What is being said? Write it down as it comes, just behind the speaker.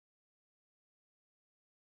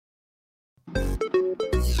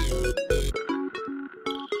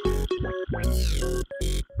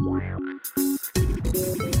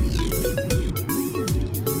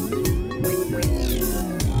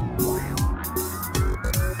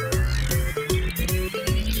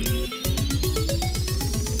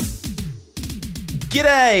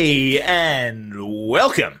G'day and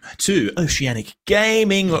welcome to Oceanic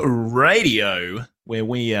Gaming Radio, where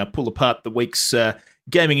we pull apart the week's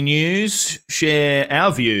gaming news, share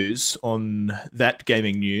our views on that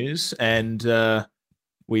gaming news, and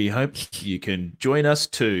we hope you can join us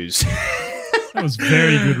too. That was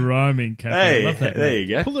very good rhyming, Cap. Hey, I love that. there you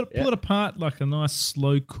go. Pull it apart like a nice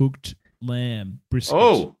slow-cooked lamb brisket.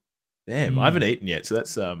 Oh, damn! I haven't eaten yet,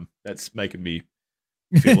 so that's making me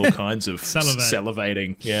feel all kinds of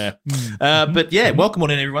salivating. Yeah. But yeah, welcome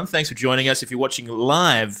on in, everyone. Thanks for joining us. If you're watching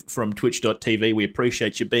live from twitch.tv, we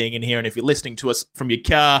appreciate you being in here. And if you're listening to us from your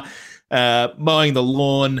car, mowing the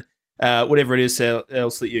lawn, whatever it is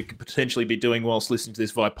else that you could potentially be doing whilst listening to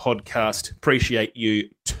this via podcast, appreciate you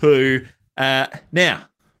too. Now,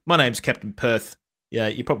 my name's Captain Perth. Yeah,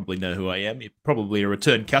 you probably know who I am. You're probably a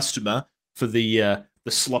return customer for the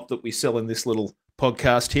slop that we sell in this little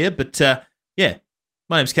podcast here. But yeah.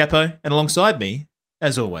 My name's Capo, and alongside me,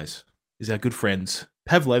 as always, is our good friends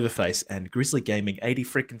Pavloverface and Grizzly Gaming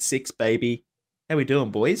 80-6, baby. How we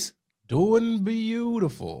doing, boys? Doing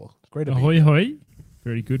beautiful. Great to be Ahoy, here. hoy.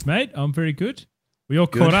 Very good, mate. I'm very good. We all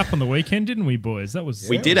caught up on the weekend, didn't we, boys? That was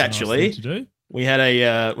we did a actually. Nice thing to do. We had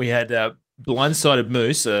Blindsided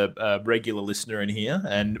Moose, a regular listener in here,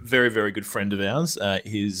 and very, very good friend of ours.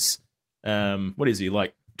 His what is he,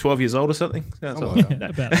 like 12 years old or something?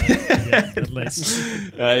 About that. Yeah, at least.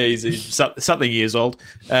 He's something years old.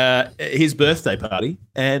 His birthday party,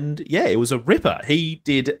 and yeah, it was a ripper. He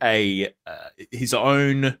did his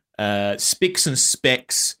own Spics and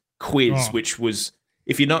Specs quiz, which was,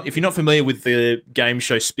 if you're not familiar with the game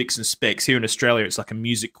show Spics and Specs, here in Australia, it's like a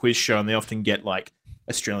music quiz show, and they often get like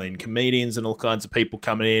Australian comedians and all kinds of people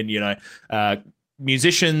coming in,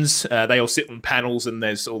 musicians, they all sit on panels, and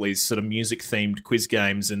there's all these sort of music-themed quiz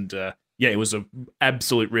games, and yeah, it was an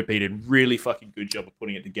absolute rip. He did a really fucking good job of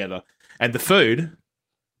putting it together. And the food,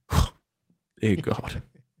 dear God.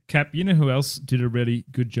 Cap, you know who else did a really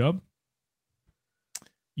good job?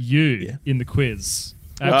 You in the quiz.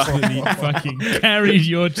 Absolutely fucking carried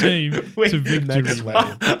your team to victory.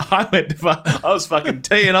 I was fucking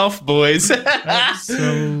teeing off, boys.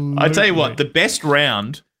 Absolutely. I tell you what, the best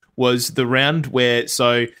round was the round where,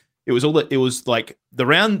 so it was like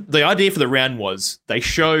the idea for the round was they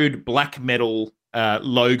showed black metal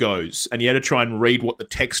logos, and you had to try and read what the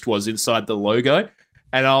text was inside the logo.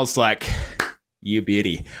 And I was like, you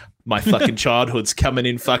beauty. My fucking childhood's coming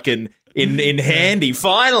in fucking in handy,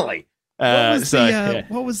 finally. What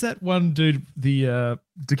was that one, dude? The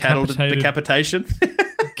decapitation?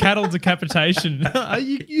 Cattle decapitation.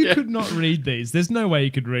 You could not read these. There's no way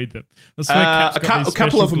you could read them. A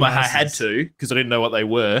couple of them I had to, because I didn't know what they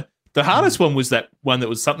were. The hardest one was that one that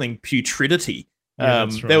was something putridity. Yeah,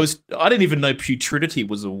 that's right. I didn't even know putridity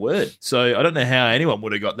was a word, so I don't know how anyone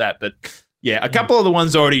would have got that. But yeah, a couple of the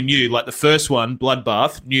ones I already knew, like the first one,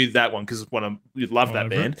 Bloodbath, knew that one because we love that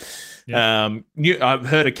band. Yeah. I've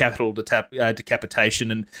heard of capital decapitation,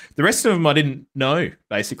 and the rest of them I didn't know.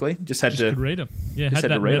 Basically, just could read them. Yeah, had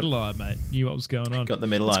that metal eye, mate. Knew what was going on. Got the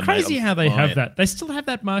metal eye. It's crazy how they have that. They still have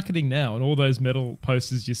that marketing now, and all those metal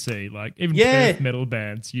posters you see, like even metal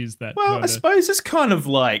bands use that. Well, I suppose it's kind of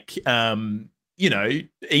like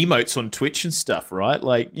emotes on Twitch and stuff, right?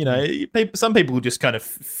 Like, some people just kind of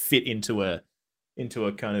fit into a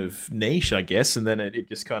kind of niche, I guess, and then it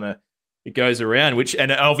just kind of it goes around.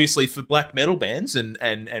 And obviously for black metal bands and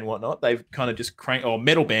whatnot, they've kind of just or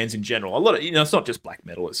metal bands in general. A lot of it's not just black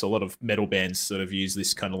metal; it's a lot of metal bands sort of use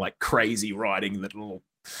this kind of like crazy writing that all,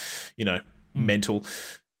 mental.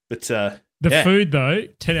 But the food though,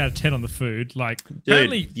 10 out of 10 on the food. Like, dude,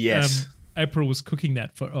 apparently, yes. April was cooking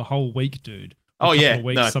that for a whole week, dude.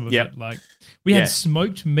 Some of it. Like, we had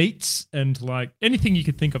smoked meats and like anything you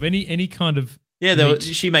could think of, any kind of. Yeah,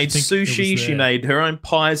 she made sushi. She made her own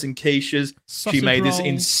pies and quiches. She made this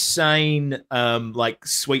insane, like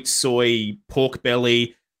sweet soy pork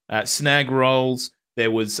belly, snag rolls. There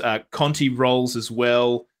was Conti rolls as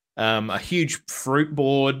well. A huge fruit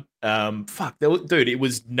board. Dude, it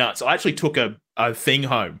was nuts. I actually took a thing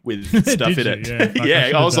home with stuff in it.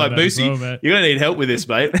 Yeah, I was like, Moosey, you're gonna need help with this,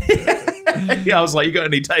 mate. Yeah, I was like, you got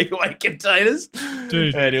any takeaway containers?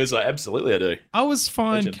 Dude. And he was like, absolutely, I do. I was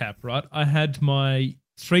fine, Cap, right? I had my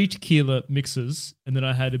 3 tequila mixers, and then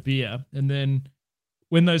I had a beer, and then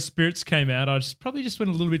when those spirits came out, I probably just went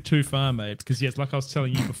a little bit too far, mate. Because yes, like I was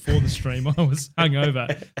telling you before the stream, I was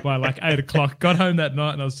hungover by like 8 o'clock. Got home that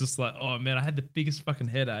night and I was just like, oh man, I had the biggest fucking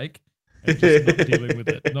headache. And just not dealing with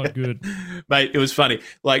it. Not good, mate. It was funny.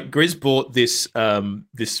 Like Grizz bought this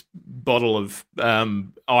this bottle of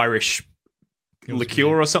Irish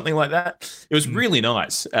liqueur or something like that. It was really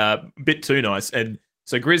nice, a bit too nice, and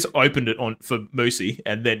so Grizz opened it on for Moosey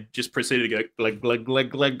and then just proceeded to go glug glug glug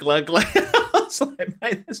glug glug glug. I was like,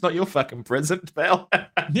 mate, that's not your fucking present, pal.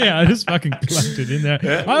 Yeah, I just fucking plugged it in there.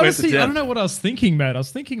 Yeah, I don't know what I was thinking, mate. I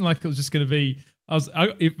was thinking like it was just going to be.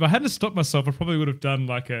 If I hadn't stopped myself, I probably would have done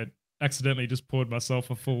like accidentally just poured myself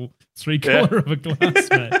a full 3/4 of a glass,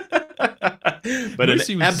 mate. But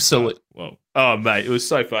an absolute, oh mate, it was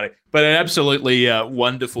so funny. But an absolutely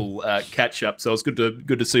wonderful catch up. So it was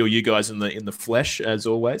good to see all you guys in the flesh as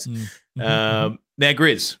always. Now,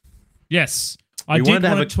 Grizz, yes, I did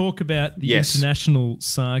want to talk about the international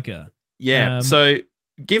saga. Yeah, so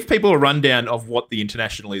give people a rundown of what the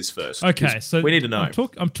international is first. Okay, so we need to know.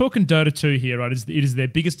 I'm talking Dota 2 here, right? It is their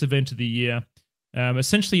biggest event of the year.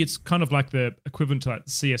 Essentially, it's kind of like the equivalent to like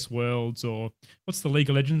CS Worlds, or what's the League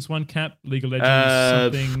of Legends one, Cap? League of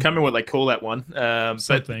Legends something. Can't remember what they call that one.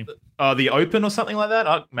 Something. The Open or something like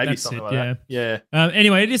that? Maybe that's something like that. Yeah.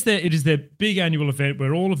 Anyway, it is their big annual event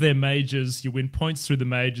where all of their majors, you win points through the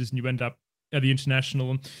majors and you end up at the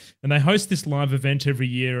international. And they host this live event every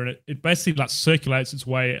year, and it basically like circulates its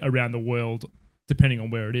way around the world, depending on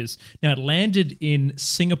where it is. Now, it landed in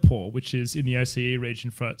Singapore, which is in the OCE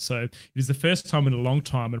region. So it is the first time in a long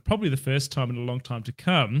time, and probably the first time in a long time to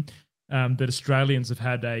come, that Australians have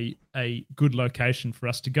had a good location for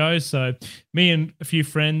us to go. So me and a few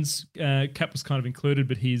friends, Cap was kind of included,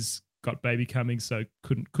 but he's got baby coming, so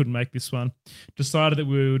couldn't make this one. Decided that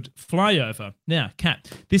we would fly over. Now, Cap,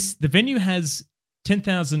 the venue has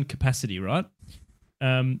 10,000 capacity, right?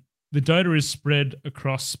 The Dota is spread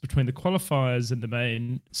across between the qualifiers and the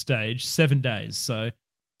main stage 7 days. So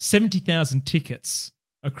 70,000 tickets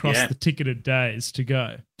across the ticketed days to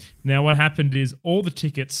go. Now, what happened is all the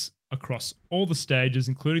tickets across all the stages,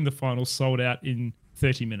 including the final, sold out in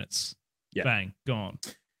 30 minutes. Yep. Bang, gone.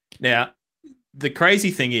 Now, the crazy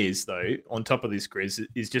thing is, though, on top of this, Grizz,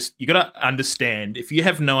 is just you got to understand, if you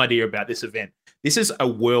have no idea about this event, this is a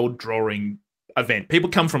world-drawing event. People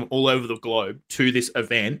come from all over the globe to this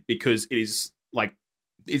event because it is like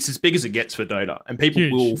it's as big as it gets for Dota, and people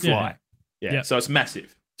will fly. Yeah. So it's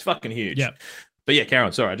massive. It's fucking huge. Yeah. But yeah,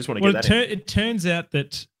 Karen, sorry, I just want to get that in. It turns out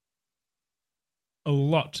that a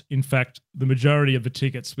lot, in fact, the majority of the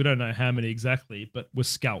tickets, we don't know how many exactly, but were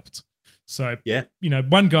scalped. So,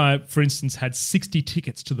 one guy, for instance, had 60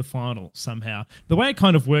 tickets to the final somehow. The way it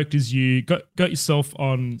kind of worked is you got yourself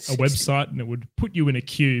on a website and it would put you in a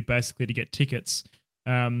queue basically to get tickets.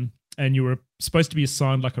 And you were supposed to be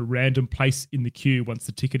assigned like a random place in the queue once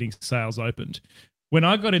the ticketing sales opened. When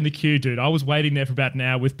I got in the queue, dude, I was waiting there for about an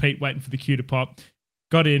hour with Pete waiting for the queue to pop.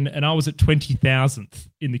 Got in and I was at 20,000th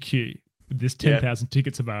in the queue. There's 10,000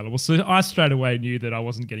 tickets available. So I straight away knew that I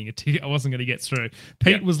wasn't getting a ticket. I wasn't going to get through.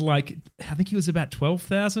 Pete was like, I think he was about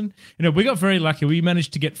 12,000. We got very lucky. We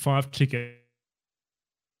managed to get 5 tickets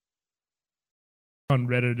on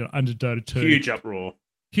Reddit under Dota 2.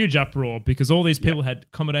 Huge uproar because all these people had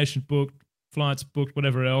accommodation booked, flights booked,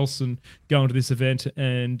 whatever else, and going to this event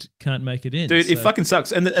and can't make it in. Dude, it fucking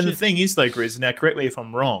sucks. And the thing is, though, Grizz, now correct me if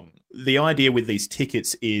I'm wrong, the idea with these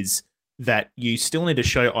tickets is that you still need to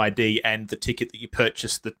show ID and the ticket that you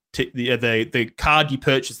purchased, the card you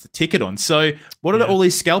purchased the ticket on. So what are all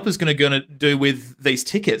these scalpers going to do with these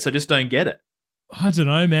tickets? I just don't get it. I don't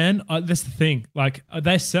know, man. That's the thing. Like,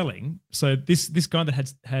 they're selling. So this guy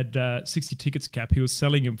that had 60 tickets, Cap, he was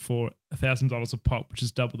selling them for $1,000 a pop, which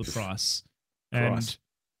is double the price. And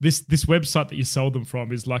this website that you sold them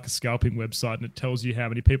from is like a scalping website, and it tells you how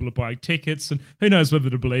many people are buying tickets, and who knows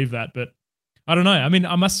whether to believe that, but I don't know. I mean,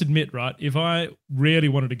 I must admit, right, if I really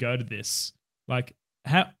wanted to go to this, like,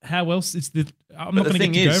 how else? I'm not going to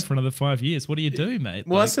get to go for another 5 years. What do you do, mate?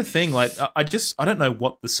 Well, that's the thing. Like, I don't know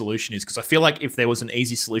what the solution is, because I feel like if there was an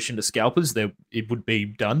easy solution to scalpers, it would be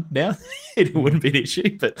done now. It wouldn't be an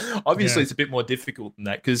issue. But obviously, it's a bit more difficult than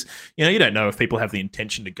that because you don't know if people have the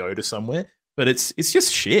intention to go to somewhere. But it's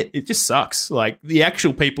just shit. It just sucks. Like, the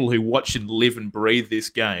actual people who watch and live and breathe this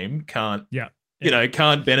game can't. Yeah.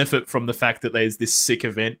 Can't benefit from the fact that there's this sick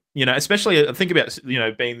event, especially think about,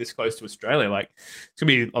 being this close to Australia. Like, it's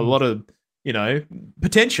going to be a lot of,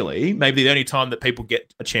 potentially maybe the only time that people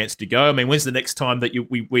get a chance to go. I mean, when's the next time that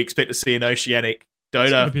we expect to see an Oceanic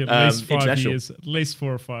Dota it's be at least 5 years, at least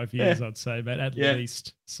 4 or 5 years, I'd say, but at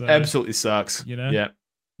least. So, absolutely sucks. Yeah.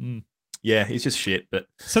 Mm. Yeah, he's just shit. But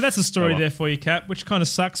so that's a story there for you, Cap, which kind of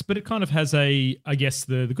sucks, but it kind of has I guess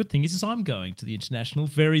the good thing is I'm going to the international.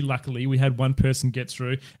 Very luckily, we had one person get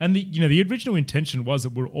through, and the original intention was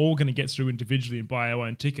that we're all going to get through individually and buy our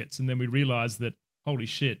own tickets, and then we realized that holy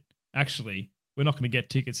shit, actually, we're not going to get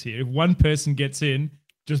tickets here. If one person gets in,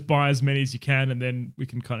 just buy as many as you can, and then we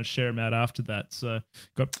can kind of share them out after that. So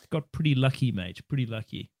got pretty lucky, mate. Pretty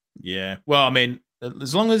lucky. Yeah. Well, I mean,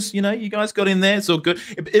 as long as, you guys got in there, it's all good.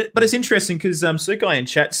 But it's interesting because Sukai in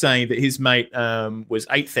chat saying that his mate was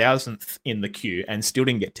 8,000th in the queue and still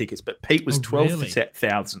didn't get tickets, but Pete was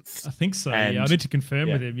 12,000th. I think so. I need to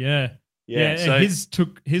confirm with him. Yeah. So his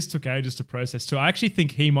took ages to process too. I actually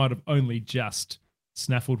think he might have only just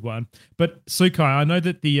snaffled one. But Sukai, I know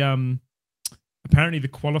that the apparently the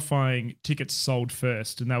qualifying tickets sold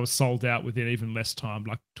first, and they were sold out within even less time,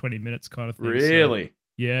 like 20 minutes kind of thing. Really? So,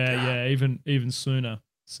 yeah, even sooner.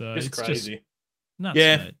 So it's crazy. Just nuts,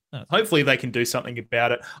 yeah. Nuts. Hopefully they can do something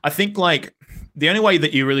about it. I think like the only way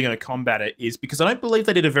that you're really going to combat it is because I don't believe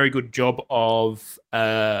they did a very good job of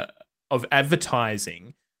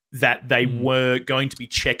advertising that they were going to be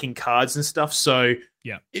checking cards and stuff. So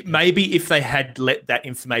maybe if they had let that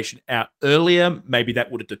information out earlier, maybe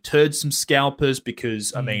that would have deterred some scalpers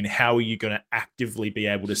because, I mean, how are you going to actively be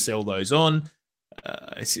able to sell those on?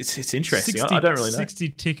 It's interesting. 60, I don't really know. 60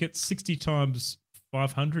 tickets, 60 times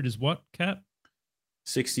 500 is what, Cap?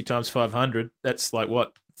 60 times 500, that's like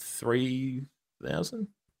what, 3,000?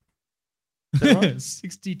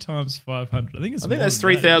 60 times 500. I think that's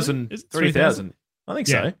 3,000. 3,000. I think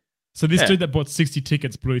so. So this dude that bought 60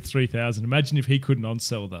 tickets blew 3,000. Imagine if he couldn't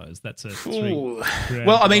on-sell those. That's a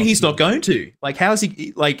well, I mean, he's not going to. Like, how is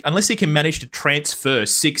he, like, unless he can manage to transfer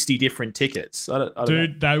 60 different tickets. I don't know.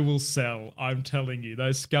 They will sell. I'm telling you.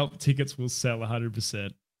 Those scalp tickets will sell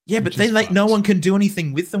 100%. Yeah, but then no one can do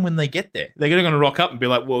anything with them when they get there. They're going to rock up and be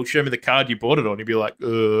like, well, show me the card you bought it on. You'd be like,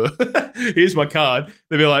 here's my card.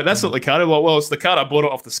 They'd be like, that's not the card. Well, it's the card I bought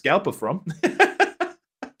it off the scalper from.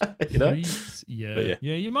 Yeah,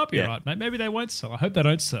 you might be right, mate. Maybe they won't sell. I hope they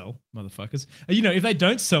don't sell, motherfuckers. If they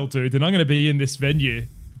don't sell, dude, then I'm going to be in this venue,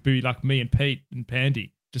 be like me and Pete and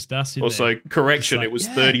Pandy, just us in also, there. correction, like, it was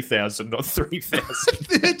 30,000, not 3,000.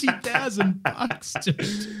 $30,000,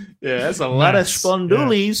 dude. Yeah, that's a lot of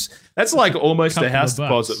spondoolies. Yeah. That's like almost a house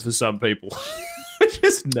deposit for some people.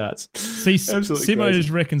 Just nuts. See, Simo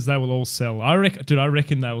just reckons they will all sell. I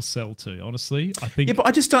reckon they will sell too, honestly. I think. Yeah, but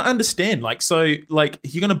I just don't understand. Like, so, like,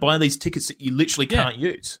 you're going to buy these tickets that you literally can't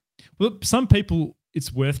use. Well, some people,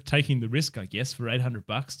 it's worth taking the risk, I guess, for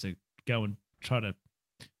 $800 to go and try to,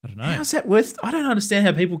 I don't know. How's that worth? I don't understand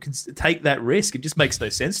how people can take that risk. It just makes no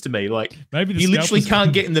sense to me. Like, maybe you literally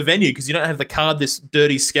can't get in the venue because you don't have the card this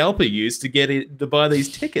dirty scalper used to get it to buy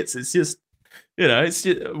these tickets. It's just. It's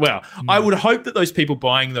just, I would hope that those people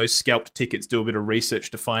buying those scalped tickets do a bit of research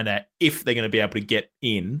to find out if they're going to be able to get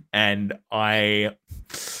in. And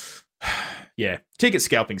ticket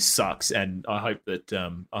scalping sucks. And I hope that,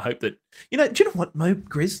 do you know what, Mo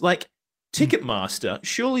Grizz? Like, Ticketmaster,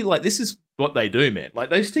 surely, like, this is what they do, man. Like,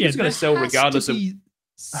 those tickets are going to sell regardless of. There's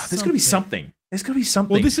going to be something. There's going to be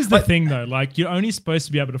something. Well, this is the thing, though. Like, you're only supposed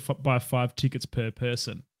to be able to buy 5 tickets per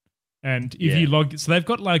person. And if you log, so they've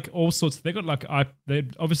got like all sorts. They've got like they're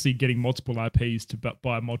obviously getting multiple IPs to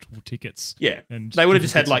buy multiple tickets. Yeah, and they would have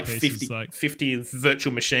just had like 50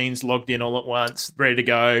 virtual machines logged in all at once, ready to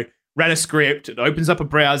go. Ran a script. It opens up a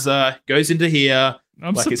browser, goes into here.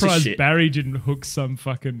 I'm surprised Barry didn't hook some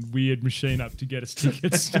fucking weird machine up to get us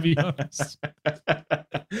tickets. To be honest,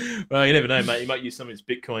 well, you never know, mate. You might use some of his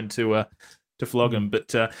Bitcoin to flog him,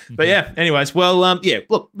 but yeah. Anyways, well, look,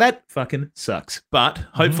 that fucking sucks. But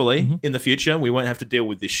hopefully, in the future, we won't have to deal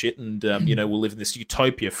with this shit, and we'll live in this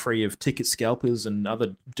utopia free of ticket scalpers and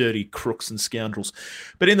other dirty crooks and scoundrels.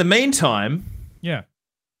 But in the meantime,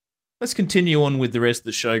 let's continue on with the rest of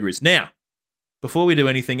the show, Grizz. Now, before we do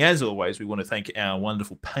anything, as always, we want to thank our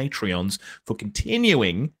wonderful Patreons for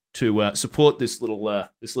continuing to support this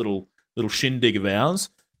little shindig of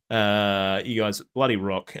ours. You guys bloody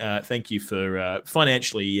rock. Thank you for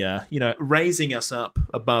financially, raising us up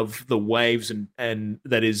above the waves and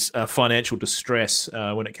that is financial distress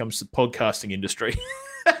when it comes to the podcasting industry.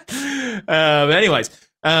 But anyways,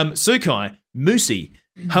 Sukai, Moosey,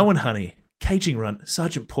 Ho and Honey, Caging Run,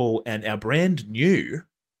 Sergeant Paul, and our brand new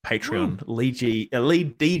Patreon, Lead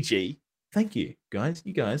DG. Thank you, guys.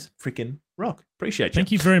 You guys freaking rock. Appreciate you.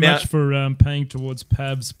 Thank you very much for paying towards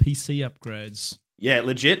Pab's PC upgrades. Yeah,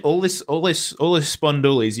 legit. All this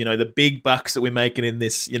spondoolies, the big bucks that we're making in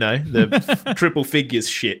this, the triple figures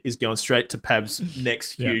shit is going straight to Pab's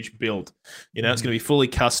next huge build. It's going to be fully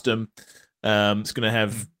custom. It's going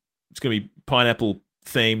to be pineapple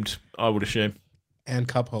themed, I would assume. And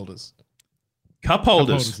cup holders. Cup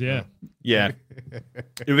holders, yeah. Yeah.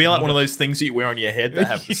 It'd be like one of those things that you wear on your head that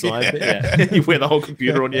have the side. Yeah. You wear the whole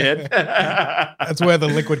computer on your head. That's where the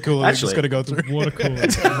liquid cooler is going to go through. Water cooler.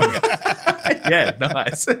 Yeah,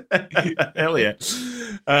 nice. Hell yeah.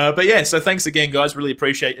 But yeah, so thanks again, guys. Really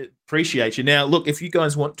appreciate you. Now, look, if you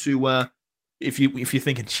guys want to, if you're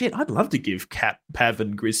thinking, shit, I'd love to give Pav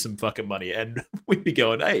and Grizz some fucking money, and we'd be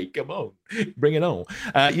going, hey, come on, bring it on.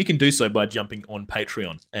 You can do so by jumping on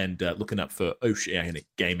Patreon and looking up for Oceanic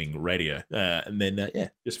Gaming Radio, and then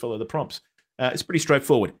just follow the prompts. It's pretty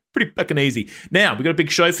straightforward, pretty fucking easy. Now we've got a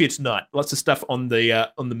big show for you tonight. Lots of stuff on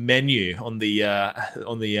the menu, on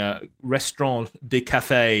the Restaurant de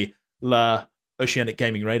Café La Oceanic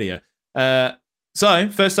Gaming Radio. So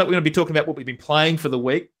first up, we're going to be talking about what we've been playing for the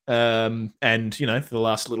week, and for the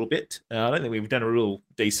last little bit. I don't think we've done a real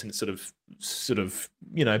decent sort of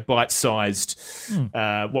bite-sized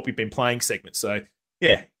what we've been playing segment. So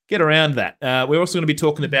yeah, get around that. We're also going to be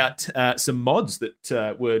talking about some mods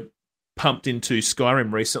that were pumped into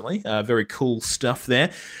Skyrim recently. Very cool stuff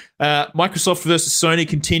there. Microsoft versus Sony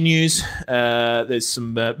continues. There's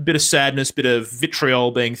some bit of sadness, bit of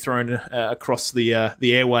vitriol being thrown across the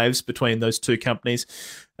airwaves between those two companies.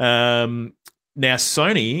 Now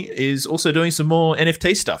Sony is also doing some more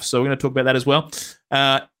NFT stuff, so we're going to talk about that as well.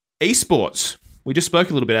 Esports. We just spoke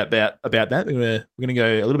a little bit about that. We're going to go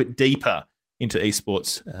a little bit deeper into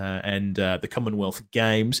esports and the Commonwealth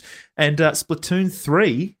Games. And Splatoon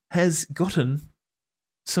 3 has gotten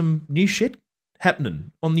some new shit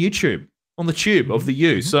happening on the YouTube, on the tube of the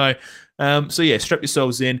U. So yeah, strap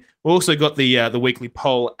yourselves in. We've also got the weekly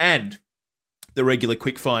poll and the regular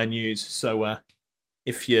quickfire news. So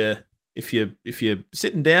if you're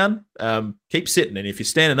sitting down, keep sitting, and if you're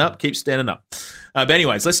standing up, keep standing up. But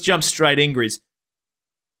anyways, let's jump straight in, Grizz.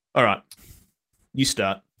 All right, you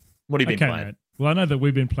start. What have you been playing? Right. Well, I know that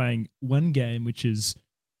we've been playing one game, which is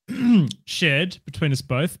shared between us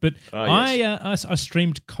both, but yes. I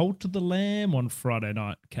streamed Cult of the Lamb on Friday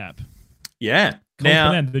night, Cap. Yeah.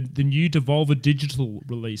 Now, the new Devolver Digital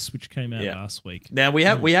release, which came out last week. Now we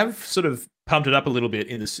have sort of pumped it up a little bit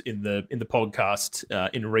in the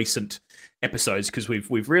podcast in recent episodes, because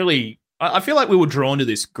we've really, I feel like we were drawn to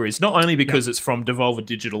this, Grizz, not only because it's from Devolver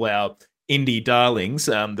Digital, our indie darlings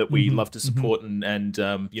that we love to support and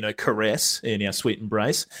caress in our sweet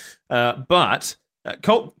embrace, but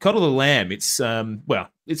Cult of the Lamb, it's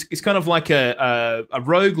it's kind of like a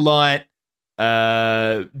roguelite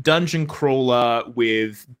dungeon crawler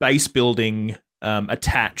with base building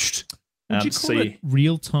attached. Would you call it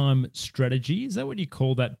real-time strategy? Is that what you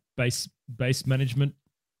call that base management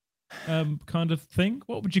kind of thing?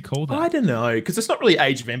 What would you call that? I don't know, because it's not really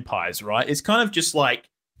Age of Empires, right? It's kind of just like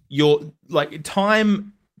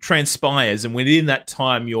time transpires, and within that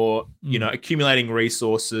time you're accumulating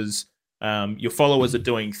resources. Your followers are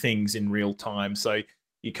doing things in real time, so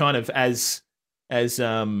you kind of as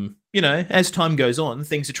time goes on,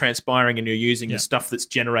 things are transpiring, and you're using the stuff that's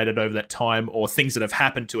generated over that time, or things that have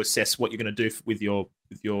happened, to assess what you're going to do with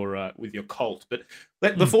your cult.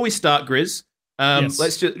 But before we start, Grizz,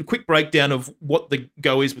 let's just a quick breakdown of what the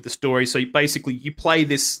go is with the story. So basically, you play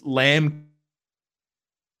this lamb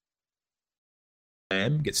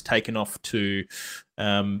gets taken off to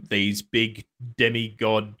these big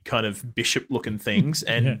demigod kind of bishop looking things,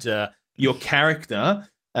 and your character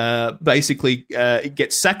basically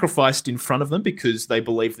gets sacrificed in front of them because they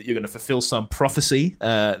believe that you're going to fulfill some prophecy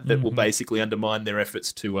that will basically undermine their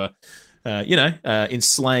efforts to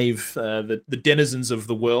enslave the denizens of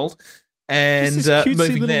the world. And just this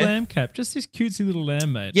cutesy little lamb, Cap. Just this cutesy little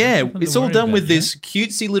lamb, mate. Yeah, it's all done with this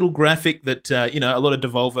cutesy little graphic that a lot of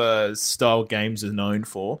Devolver style games are known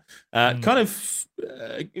for. Kind of,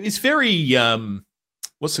 it's very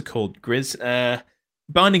what's it called, Grizz?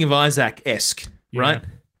 Binding of Isaac-esque, right?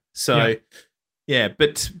 So,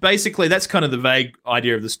 but basically that's kind of the vague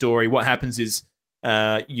idea of the story. What happens is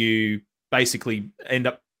you basically end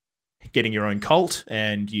up getting your own cult,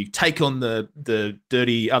 and you take on the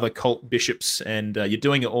dirty other cult bishops, and you're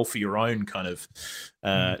doing it all for your own kind of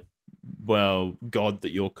god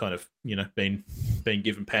that you're kind of being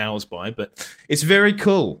given powers by. But it's very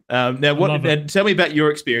cool. Now tell me about your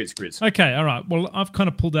experience, Grizz. Okay, all right. Well, I've kind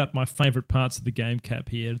of pulled out my favorite parts of the game, Cap,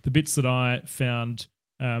 here, the bits that I found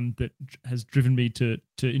that has driven me to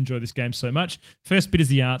enjoy this game so much. First bit is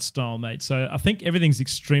the art style, mate. So I think everything's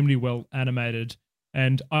extremely well animated.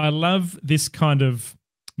 And I love this kind of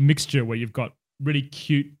mixture where you've got really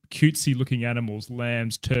cutesy looking animals,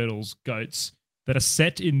 lambs, turtles, goats, that are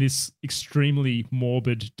set in this extremely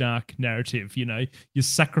morbid, dark narrative. You're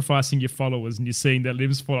sacrificing your followers and you're seeing their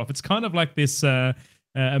limbs fall off. It's kind of like this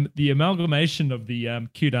the amalgamation of the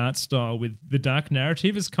cute art style with the dark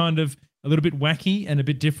narrative is kind of a little bit wacky and a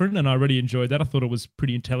bit different, and I really enjoyed that. I thought it was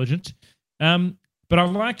pretty intelligent. But I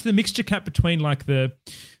liked the mixture cut between like the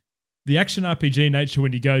action RPG nature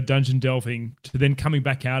when you go dungeon delving to then coming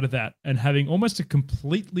back out of that and having almost a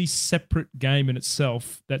completely separate game in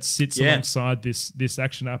itself that sits alongside this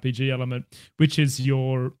action RPG element, which is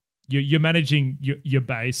you're managing your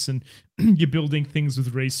base and you're building things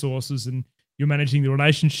with resources and you're managing the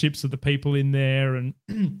relationships of the people in there, and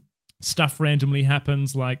stuff randomly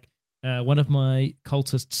happens. Like one of my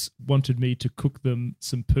cultists wanted me to cook them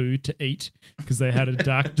some poo to eat because they had a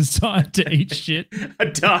dark desire to eat shit. A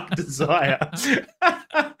dark desire.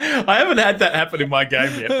 I haven't had that happen in my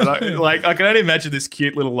game yet, but I can only imagine this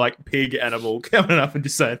cute little like pig animal coming up and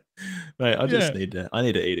just saying, "Mate, I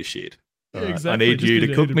need to eat a shit. Yeah, exactly. I need you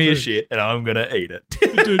to cook me a shit and I'm going to eat it."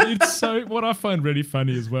 Dude, it's so, what I find really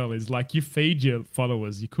funny as well is like you feed your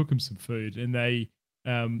followers, you cook them some food and they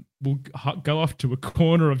will go off to a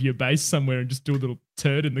corner of your base somewhere and just do a little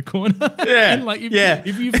turd in the corner. Yeah. And like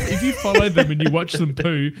if you follow them and you watch them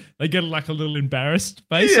poo, they get like a little embarrassed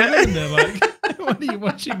face on it and they're like, what are you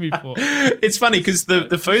watching me for? It's funny because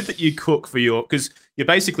the food that you cook for because you're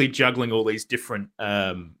basically juggling all these different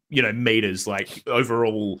meters, like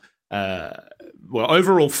overall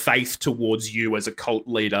faith towards you as a cult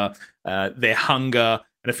leader, their hunger,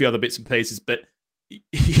 and a few other bits and pieces. But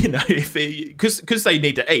because they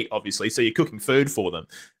need to eat, obviously, so you're cooking food for them.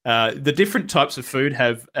 The different types of food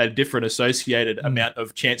have a different associated amount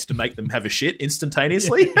of chance to make them have a shit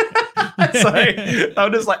instantaneously. So they'll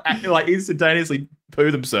just like instantaneously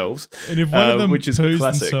poo themselves. And if one of them which is poos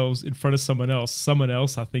classic. themselves in front of someone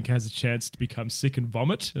else I think has a chance to become sick and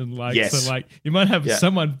vomit. And so like you might have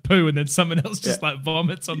someone poo and then someone else just like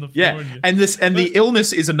vomits on the floor. Yeah, and the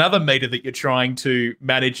illness is another meter that you're trying to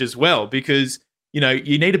manage as well, because you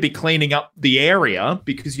need to be cleaning up the area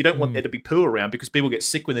because you don't want there to be poo around, because people get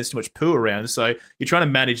sick when there's too much poo around. So you're trying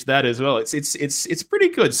to manage that as well. It's pretty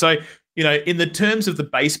good. So, in the terms of the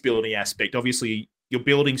base building aspect, obviously you're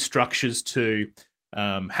building structures to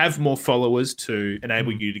have more followers, to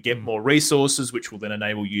enable you to get more resources, which will then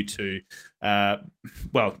enable you to,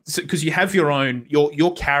 because you have your own,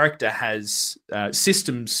 your character has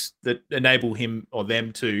systems that enable him or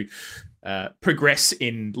them to progress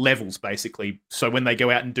in levels, basically. So when they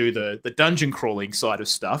go out and do the dungeon crawling side of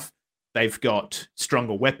stuff, they've got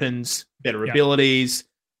stronger weapons, better abilities.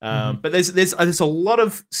 But there's a lot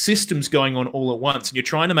of systems going on all at once, and you're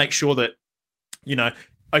trying to make sure that,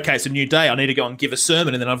 okay, it's a new day, I need to go and give a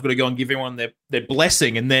sermon, and then I've got to go and give everyone their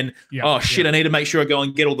blessing, and then, I need to make sure I go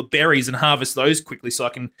and get all the berries and harvest those quickly so I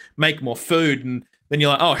can make more food. And then you're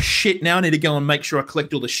like, oh shit, now I need to go and make sure I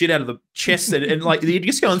collect all the shit out of the chests. And like, you're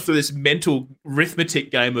just going through this mental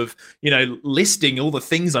arithmetic game of, listing all the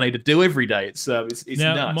things I need to do every day. It's now,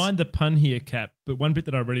 nuts. Mind the pun here, Cap, but one bit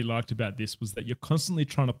that I really liked about this was that you're constantly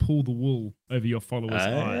trying to pull the wool over your followers'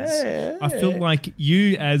 eyes. I feel like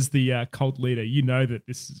you, as the cult leader, that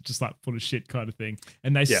this is just like full of shit kind of thing.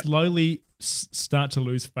 And they slowly start to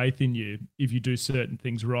lose faith in you if you do certain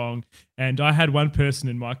things wrong. And I had one person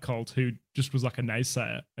in my cult who just was like a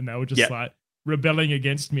naysayer, and they were just like rebelling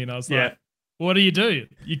against me. And I was like, what do?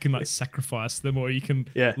 You can like sacrifice them, or you can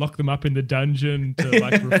lock them up in the dungeon to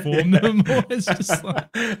like reform them. Or it's just like...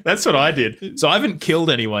 That's what I did. So I haven't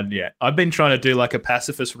killed anyone yet. I've been trying to do like a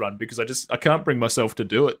pacifist run because I can't bring myself to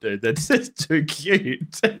do it, dude. That's too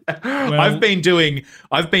cute. Well, I've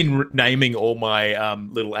been naming all my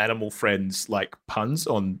little animal friends like puns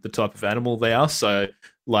on the type of animal they are. So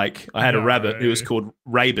like I had a rabbit who was called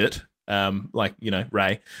Rabbit,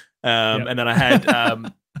 Ray. And then I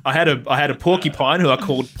had I had a porcupine who I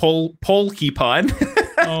called Paulkipine.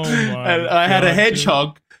 Oh my and I had a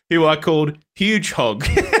hedgehog who I called Huge Hog,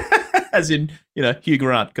 as in Hugh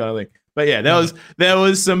Grant kind of thing. But yeah, there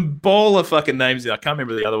was some baller fucking names. I can't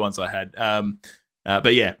remember the other ones I had.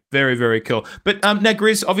 But yeah, very, very cool. But now,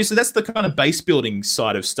 Grizz, obviously that's the kind of base building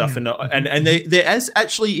side of stuff, and there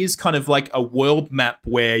actually is kind of like a world map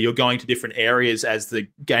where you're going to different areas as the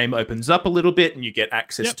game opens up a little bit, and you get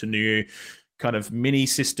access to new kind of mini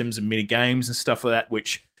systems and mini games and stuff like that,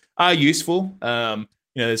 which are useful.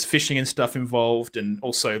 There's fishing and stuff involved, and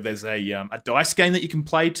also there's a dice game that you can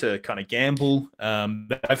play to kind of gamble.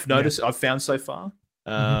 That I've found so far.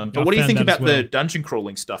 But what do you think about the dungeon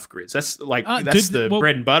crawling stuff, Grizz? That's like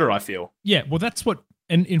bread and butter, I feel. Yeah, well, that's what,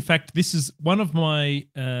 and in fact, this is one of my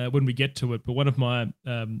when we get to it, but one of my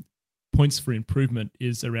points for improvement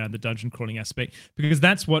is around the dungeon crawling aspect, because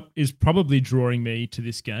that's what is probably drawing me to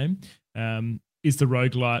this game. Is the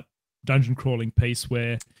roguelite dungeon crawling piece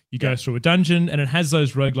where you go through a dungeon and it has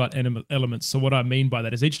those roguelite elements. So what I mean by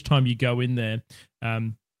that is each time you go in there,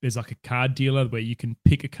 there's like a card dealer where you can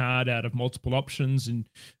pick a card out of multiple options, and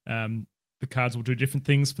the cards will do different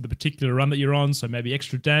things for the particular run that you're on. So maybe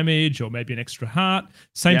extra damage or maybe an extra heart.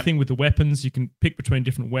 Same thing with the weapons. You can pick between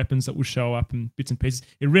different weapons that will show up in bits and pieces.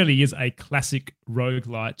 It really is a classic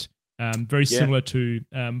roguelite, very similar to,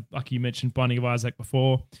 like you mentioned, Binding of Isaac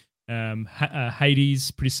before. Hades,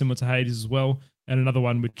 pretty similar to Hades as well. And another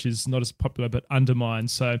one which is not as popular, but Undermine.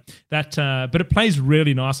 So that, but it plays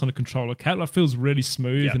really nice on a controller. It feels really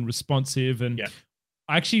smooth and responsive. And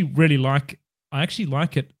I actually really like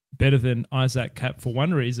it better than Isaac Cap for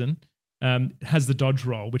one reason. It has the dodge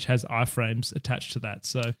roll, which has iframes attached to that.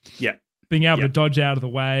 So being able to dodge out of the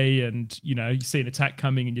way, and you see an attack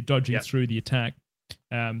coming and you're dodging through the attack,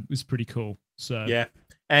 was pretty cool. So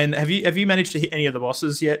And have you managed to hit any of the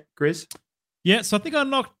bosses yet, Grizz? Yeah, so I think I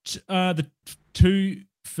knocked the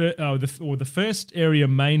first area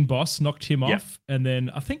main boss, knocked him off, and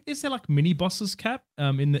then I think is there like mini bosses, Cap,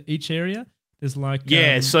 in each area. There's like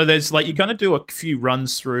so there's like you're going to do a few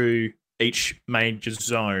runs through each major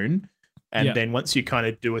zone, and then once you kind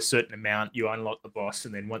of do a certain amount, you unlock the boss,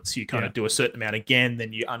 and then once you kind of do a certain amount again,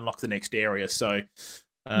 then you unlock the next area. So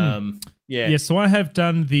so I have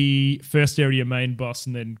done the first area main boss,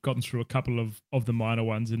 and then gotten through a couple of the minor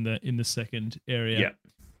ones in the second area.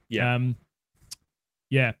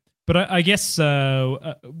 But I guess,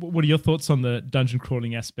 what are your thoughts on the dungeon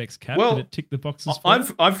crawling aspects, Cap? Well, did it tick the boxes?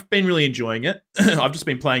 I've been really enjoying it. I've just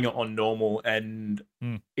been playing it on normal, and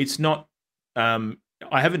it's not. I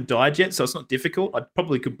haven't died yet, so it's not difficult. I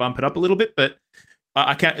probably could bump it up a little bit, but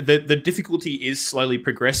I can't. The difficulty is slowly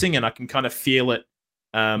progressing, and I can kind of feel it.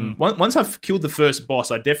 Once I've killed the first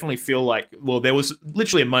boss, I definitely feel like, well, there was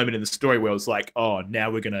literally a moment in the story where I was like, oh,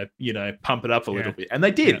 now we're going to, pump it up a little bit. And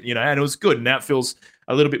they did, and it was good. And now it feels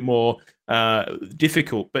a little bit more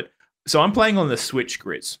difficult. But so I'm playing on the Switch,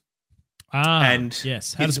 Grizz. And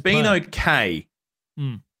it's been okay.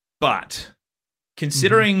 But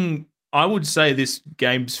considering I would say this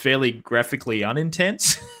game's fairly graphically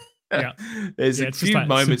unintense. There's a few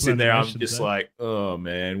moments in there I'm just like, oh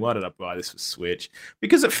man, why did I buy this for Switch?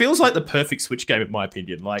 Because it feels like the perfect Switch game in my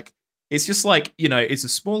opinion. Like it's just like, it's a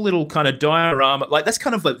small little kind of diorama. Like that's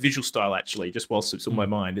kind of like visual style actually, just whilst it's on my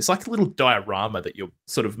mind. It's like a little diorama that you're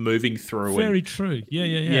sort of moving through. Very true.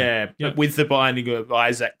 Yeah. But with the Binding of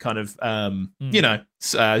Isaac kind of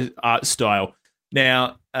art style.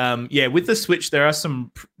 Now, with the Switch there are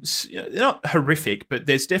some not horrific, but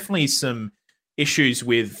there's definitely some issues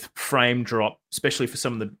with frame drop, especially for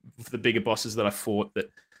some of the bigger bosses that I fought. That,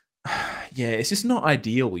 it's just not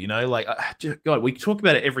ideal, Like, God, we talk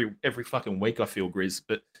about it every fucking week. I feel, Grizz,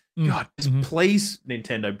 but God, please,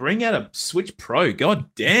 Nintendo, bring out a Switch Pro. God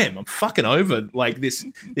damn, I'm fucking over like this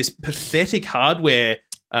pathetic hardware,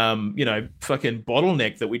 fucking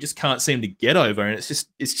bottleneck that we just can't seem to get over, and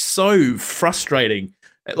it's so frustrating.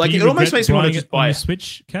 Like, it almost makes me want to just buy a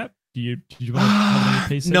Switch, Cap. Did you want to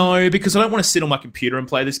have it on PC? No, because I don't want to sit on my computer and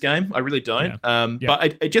play this game. I really don't.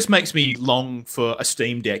 But it just makes me long for a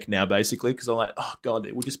Steam Deck now, basically, because I'm like, oh God,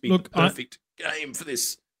 it would just be the perfect game for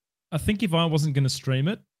this. I think if I wasn't going to stream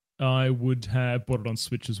it, I would have bought it on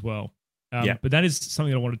Switch as well. But that is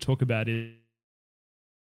something I want to talk about. Is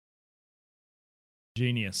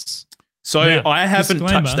genius. So now, I haven't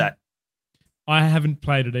touched that. I haven't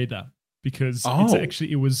played it either. Because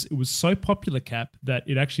it was so popular, Cap, that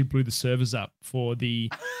it actually blew the servers up for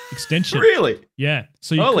the extension. Really? Yeah.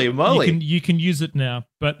 So you can use it now.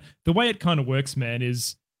 But the way it kind of works, man,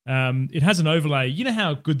 is it has an overlay. You know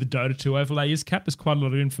how good the Dota 2 overlay is, Cap? There's quite a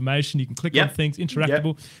lot of information. You can click on things,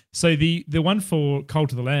 interactable. So the one for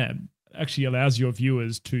Cult of the Lamb actually allows your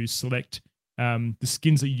viewers to select the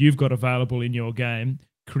skins that you've got available in your game,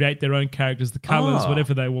 create their own characters, the colors,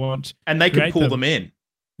 whatever they want. And they can pull them in.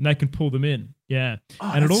 And they can pull them in,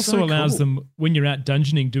 and it also allows them, when you're out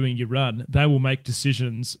dungeoning doing your run, they will make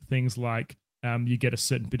decisions, things like you get a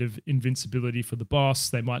certain bit of invincibility for the boss,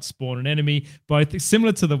 they might spawn an enemy, but I think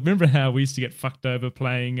similar to remember how we used to get fucked over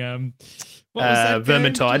playing, what was that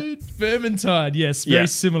Vermintide? Vermintide, yes, very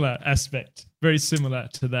similar aspect. Very similar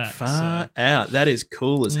to that. Far out. That is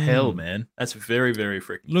cool as hell, man. That's very, very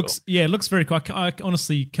freaking cool. Yeah, it looks very cool. I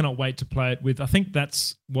honestly cannot wait to play it with. I think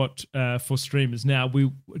that's what for streamers now.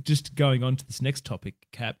 We just going on to this next topic,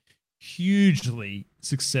 Cap. Hugely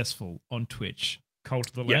successful on Twitch. Cult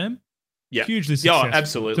of the Lamb. Yeah. Hugely successful. Yeah,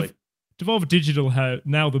 absolutely. Devolver Digital have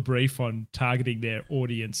nailed the brief on targeting their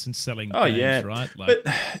audience and selling games, right? Like,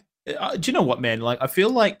 but do you know what, man? Like, I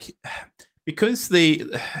feel like because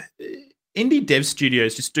indie dev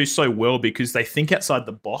studios just do so well because they think outside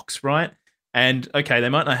the box, right? And okay, they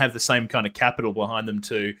might not have the same kind of capital behind them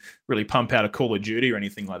to really pump out a Call of Duty or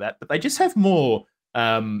anything like that, but they just have more.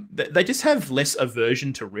 They just have less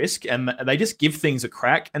aversion to risk, and they just give things a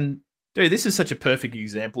crack. And dude, this is such a perfect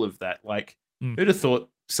example of that. Like, who'd have thought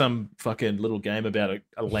some fucking little game about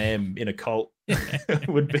a lamb in a cult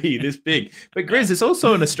would be this big? But Grizz, it's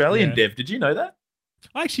also an Australian dev. Did you know that?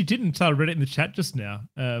 I actually didn't. I read it in the chat just now.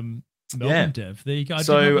 Melbourne dev. There you go.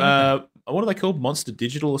 So, what are they called? Monster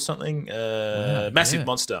Digital or something? Massive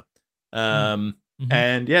Monster.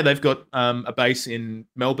 And yeah, they've got a base in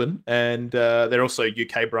Melbourne, and they're also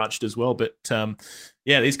UK branched as well. But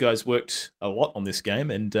yeah, these guys worked a lot on this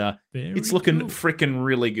game, and it's looking freaking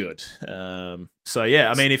really good. So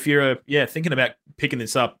yeah, I mean, if you're thinking about picking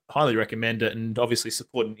this up, highly recommend it. And obviously,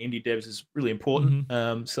 supporting indie devs is really important.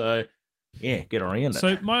 So yeah, get around it.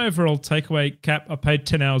 So my overall takeaway, Cap, I played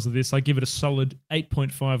 10 hours of this. I give it a solid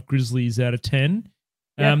 8.5 Grizzlies out of 10.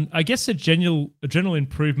 I guess a general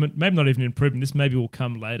improvement, maybe not even improvement. This maybe will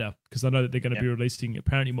come later because I know that they're going to be releasing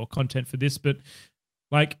apparently more content for this. But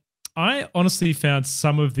like, I honestly found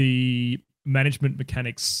some of the management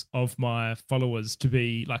mechanics of my followers to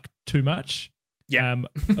be like too much. A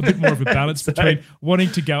bit more of a balance between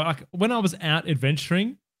wanting to go. Like when I was out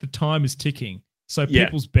adventuring, the time is ticking. So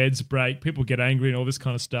people's beds break, people get angry and all this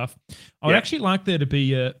kind of stuff. I would actually like there to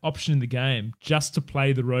be an option in the game just to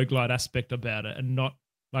play the roguelite aspect about it and not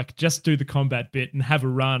like just do the combat bit and have a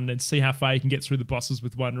run and see how far you can get through the bosses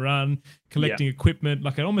with one run, collecting equipment,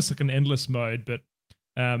 like almost like an endless mode, but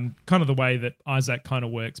kind of the way that Isaac kind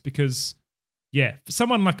of works. Because for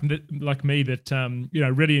someone like me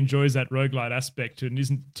that really enjoys that roguelite aspect and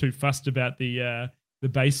isn't too fussed about the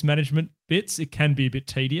base management bits, it can be a bit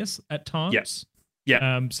tedious at times. I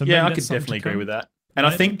can definitely agree with that. And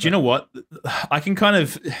I think, do you know what? I can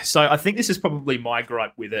I think this is probably my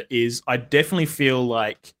gripe with it is I definitely feel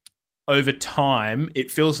like over time, it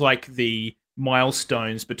feels like the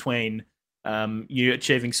milestones between you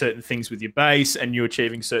achieving certain things with your base and you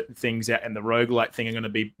achieving certain things out in the roguelite thing are going to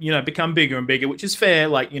be, become bigger and bigger, which is fair.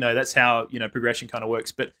 Like, that's how, progression kind of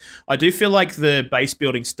works. But I do feel like the base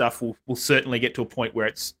building stuff will certainly get to a point where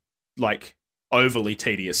it's like overly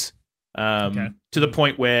tedious. To the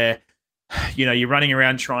point where you're running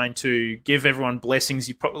around trying to give everyone blessings.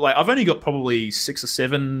 You probably I've only got probably 6 or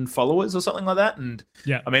 7 followers or something like that, and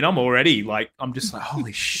I mean I'm already I'm just like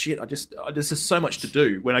holy shit! There's just so much to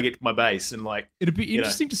do when I get to my base, and it'd be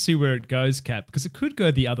interesting to see where it goes, Cap, because it could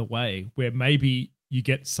go the other way where maybe you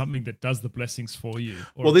get something that does the blessings for you.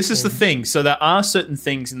 Well, this is the thing. So there are certain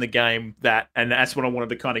things in the game and that's what I wanted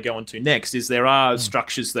to kind of go into next. Is there are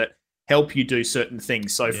structures that help you do certain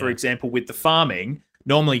things. So, for example, with the farming,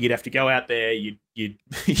 normally you'd have to go out there, you'd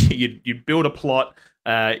build a plot,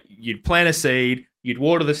 you'd plant a seed, you'd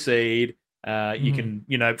water the seed, you can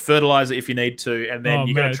fertilize it if you need to, and then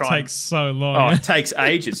you got to try. It takes so long. Oh, it takes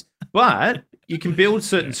ages, but you can build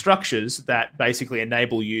certain structures that basically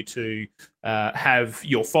enable you to have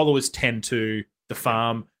your followers tend to the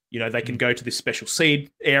farm. They can go to this special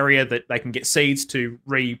seed area that they can get seeds to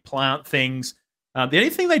replant things. The only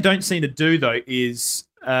thing they don't seem to do, though, is,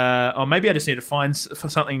 or maybe I just need to find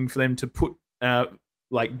something for them to put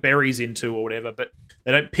like berries into or whatever, but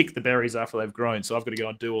they don't pick the berries after they've grown, so I've got to go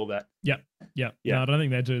and do all that. Yeah. No, I don't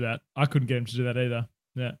think they do that. I couldn't get them to do that either.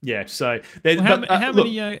 Yeah. So how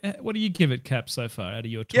many? What do you give it, Cap, so far out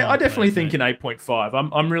of your time? Yeah, I definitely think an 8.5.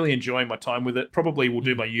 I'm really enjoying my time with it. Probably will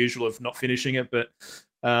do my usual of not finishing it, but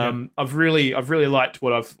I've really liked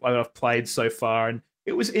what I've played so far, and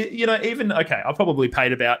it was even okay. I probably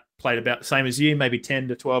played about the same as you, maybe 10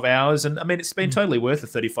 to 12 hours, and I mean it's been totally worth the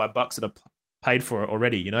 $35 that I've paid for it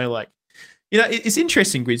already. It's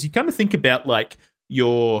interesting, Grizz. You kind of think about like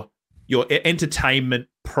your entertainment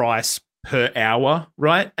price per hour,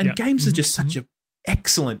 right? And games are just such an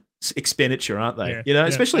excellent expenditure, aren't they?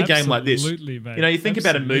 Especially a game like this. Mate. You think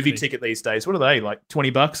about a movie ticket these days. What are they, like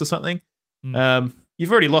 $20 or something?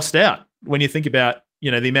 You've already lost out when you think about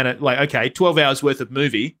the amount of 12 hours worth of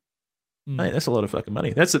movie. Mate, that's a lot of fucking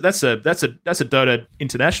money. That's a Dota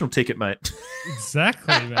international ticket, mate.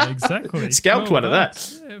 Exactly, man. Exactly. Scalped one of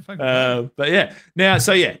that. But yeah. Now,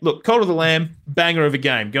 look, Cult of the Lamb, banger of a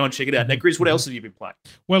game. Go and check it out. Now, Grizz, what else have you been playing?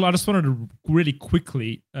 Well, I just wanted to really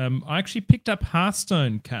quickly. I actually picked up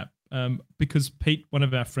Hearthstone, Cap, because Pete, one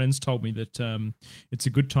of our friends, told me that it's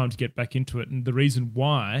a good time to get back into it, and the reason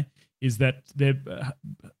why is that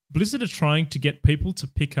Blizzard are trying to get people to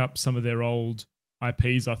pick up some of their old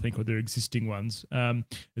IPs, I think, or their existing ones.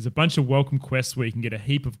 There's a bunch of welcome quests where you can get a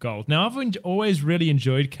heap of gold. Now, I've always really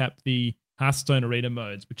enjoyed, Cap, the Hearthstone arena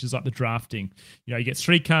modes, which is like the drafting. You know, you get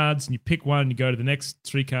 3 cards and you pick one, you go to the next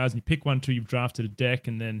 3 cards and you pick one till you've drafted a deck,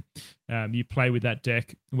 and then you play with that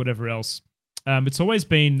deck, whatever else. It's always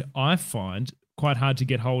been, I find, quite hard to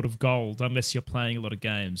get hold of gold unless you're playing a lot of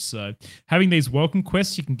games. So having these welcome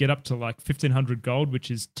quests, you can get up to like 1,500 gold, which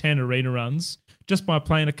is 10 arena runs, just by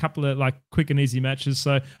playing a couple of like quick and easy matches.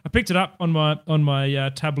 So I picked it up on my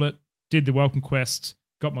tablet, did the welcome quest,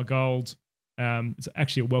 got my gold. It's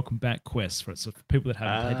actually a welcome back quest for people that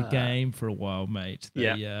haven't played the game for a while, mate.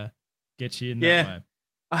 They get you in that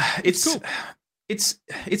way. It's cool.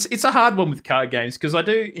 It's a hard one with card games because I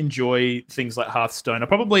do enjoy things like Hearthstone. I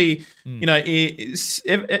probably, you know,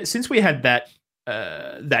 since we had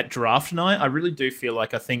that draft night, I really do feel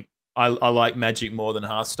like I think I like Magic more than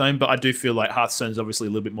Hearthstone, but I do feel like Hearthstone's obviously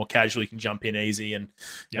a little bit more casual. You can jump in easy and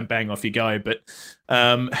bang off you go. But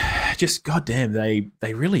just goddamn,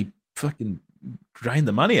 they really fucking drain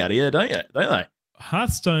the money out of you, don't they?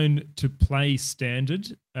 Hearthstone to play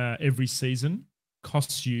standard every season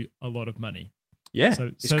costs you a lot of money. Yeah,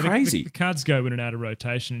 it's crazy. The cards go in and out of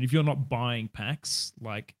rotation, and if you're not buying packs,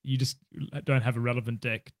 like you just don't have a relevant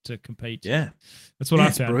deck to compete. Yeah, that's what I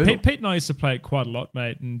found. Pete and I used to play it quite a lot,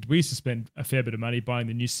 mate, and we used to spend a fair bit of money buying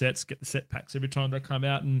the new sets, get the set packs every time they come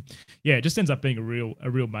out, and yeah, it just ends up being a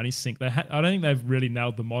real money sink. I don't think they've really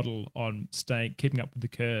nailed the model on keeping up with the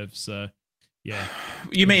curve. So yeah,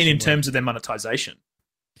 you mean in terms of their monetization?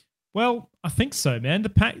 Well, I think so, man. The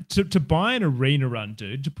pack to buy an arena run,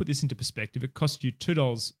 dude. To put this into perspective, it costs you $2.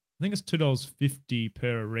 I think it's $2.50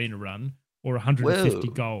 per arena run, or 150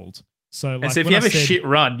 gold. So, like, and so if you have a shit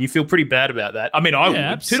run, you feel pretty bad about that. I mean, I would.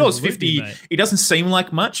 $2.50. It doesn't seem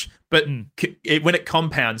like much, but when it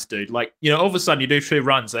compounds, dude, like, you know, all of a sudden you do 2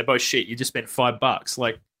 runs, they both shit. You just spent $5.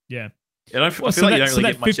 Like, yeah. And I feel like you don't really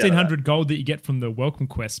get much out of that. 1,500 gold that you get from the welcome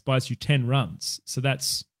quest buys you 10 runs. So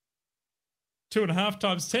that's 2.5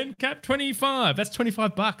 times 10, cap 25. That's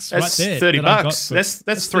 $25 that's right there. $30.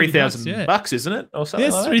 That's 3,000 bucks, isn't it? Or something.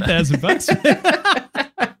 Yes, like 3,000 bucks.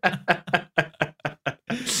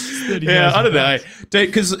 Yeah, I don't know,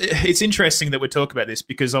 because it's interesting that we're talking about this,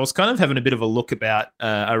 because I was kind of having a bit of a look about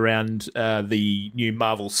around the new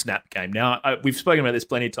Marvel Snap game. Now, we've spoken about this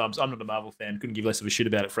plenty of times. I'm not a Marvel fan, couldn't give less of a shit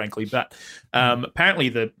about it, frankly. But apparently,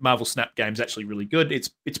 the Marvel Snap game is actually really good.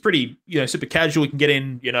 It's pretty, you know, super casual. You can get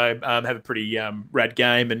in, you know, have a pretty rad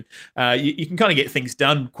game, and you can kind of get things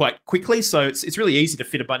done quite quickly. So it's really easy to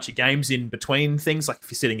fit a bunch of games in between things. Like if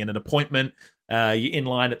you're sitting in an appointment, you're in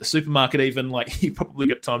line at the supermarket, even, like, you probably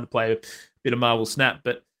got time to play a bit of Marvel Snap.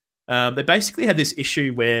 But they basically had this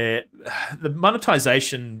issue where the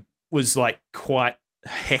monetization was like quite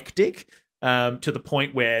hectic, to the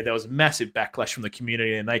point where there was a massive backlash from the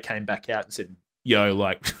community, and they came back out and said, yo,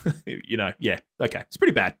 like, you know, yeah, okay, it's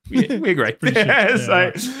pretty bad. We agree.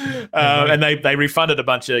 And they refunded a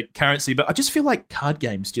bunch of currency. But I just feel like card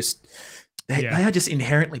games just... They are just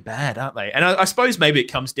inherently bad, aren't they? And I suppose maybe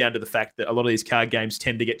it comes down to the fact that a lot of these card games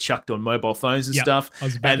tend to get chucked on mobile phones and stuff.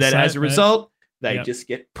 And then as a result, they just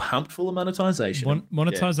get pumped full of monetization.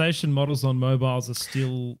 Monetization models on mobiles are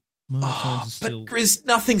still... but Grizz,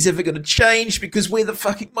 nothing's ever going to change because we're the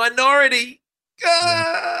fucking minority.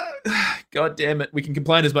 God damn it. We can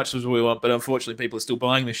complain as much as we want, but unfortunately people are still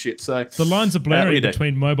buying this shit. So the lines are blurry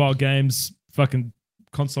between mobile games, fucking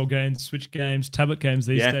console games, Switch games, tablet games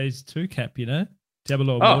these days too, Cap, you know?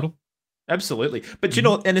 Diablo Immortal. Absolutely. But you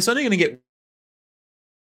know, and it's only going to get...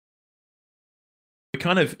 We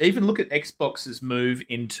kind of even look at Xbox's move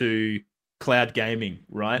into cloud gaming,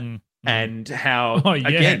 right? And how,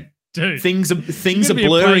 again, dude, things are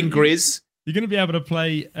blurring, Grizz. You're going to be able to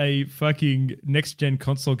play a fucking next-gen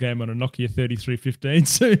console game on a Nokia 3315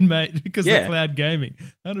 soon, mate, because of cloud gaming.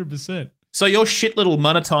 100%. So your shit little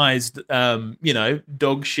monetized, you know,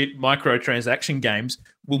 dog shit microtransaction games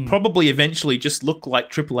will probably eventually just look like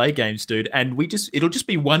AAA games, dude. And it'll just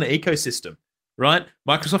be one ecosystem, right?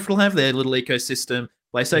 Microsoft will have their little ecosystem.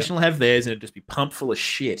 PlayStation will have theirs, and it'll just be pumped full of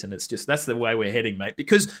shit. And it's just, that's the way we're heading, mate.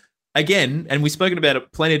 Because again, and we've spoken about it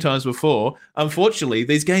plenty of times before, unfortunately,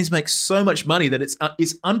 these games make so much money that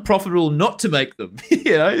it's unprofitable not to make them.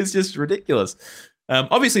 You know, it's just ridiculous.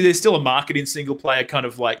 Obviously, there's still a market in single player, kind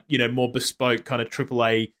of like, you know, more bespoke kind of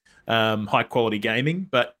AAA high quality gaming.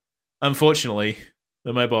 But unfortunately,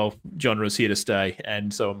 the mobile genre is here to stay,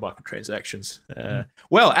 and so are microtransactions.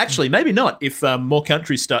 Well, actually, maybe not if more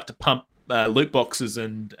countries start to pump loot boxes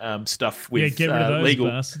and stuff with get rid of those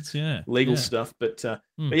bastards, legal stuff. But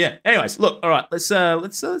yeah. Anyways, look. All right.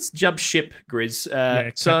 Let's jump ship, Grizz.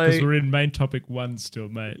 Because we're in main topic 1 still,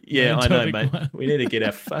 mate. Yeah, I know, mate. We need to get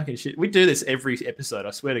our fucking shit. We do this every episode.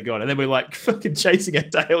 I swear to God, and then we're like fucking chasing our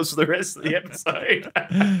tails for the rest of the episode.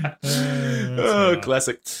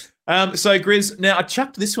 Classic. So Grizz, now I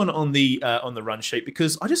chucked this one on the run sheet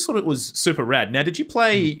because I just thought it was super rad. Now, did you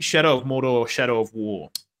play Shadow of Mordor or Shadow of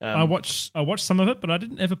War? I watched some of it, but I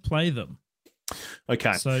didn't ever play them.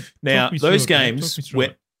 Okay. So now those games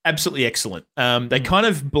were absolutely excellent. They kind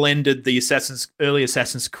of blended the early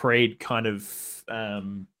Assassin's Creed kind of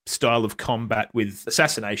style of combat with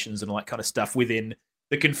assassinations and all that kind of stuff within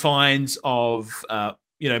the confines of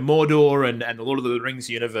Mordor and the Lord of the Rings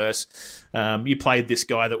universe. You played this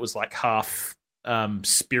guy that was like half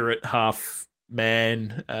spirit, half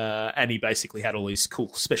man, and he basically had all these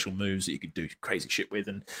cool special moves that you could do crazy shit with.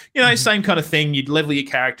 And, same kind of thing. You'd level your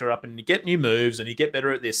character up and you get new moves and you get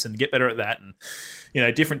better at this and get better at that. And,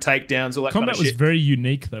 different takedowns, all that combat kind of shit. was very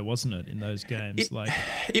unique, though, wasn't it, in those games?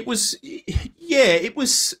 It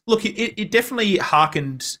was, look, it definitely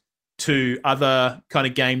harkened to other kind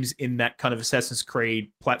of games in that kind of Assassin's Creed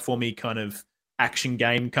platformy kind of action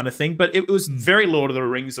game kind of thing. But it was very Lord of the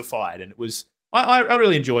Rings-ified, and it was I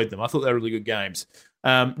really enjoyed them. I thought they were really good games.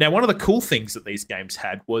 Now, one of the cool things that these games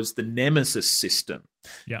had was the Nemesis system.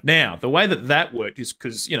 Yeah. Now, the way that worked is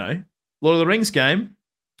because, Lord of the Rings game,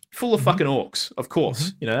 full of fucking orcs, of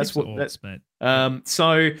course. That's what orcs, mate.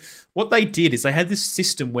 So what they did is they had this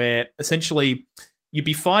system where essentially you'd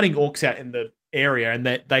be fighting orcs out in the area, and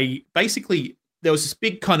that they basically, there was this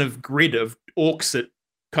big kind of grid of orcs that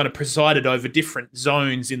kind of presided over different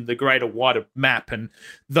zones in the greater wider map, and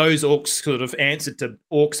those orcs sort of answered to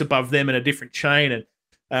orcs above them in a different chain,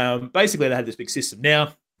 and basically they had this big system.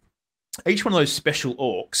 Now, each one of those special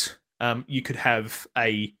orcs you could have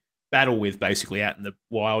a battle with basically out in the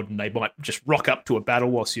wild, and they might just rock up to a battle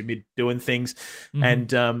whilst you're mid doing things,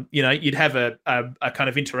 and you'd have a kind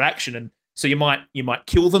of interaction, and so you might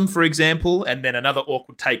kill them, for example, and then another orc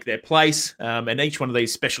would take their place. And each one of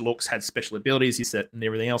these special orcs had special abilities and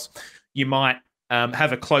everything else. You might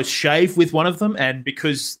have a close shave with one of them, and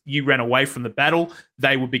because you ran away from the battle,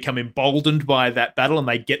 they would become emboldened by that battle, and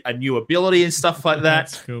they get a new ability and stuff like that.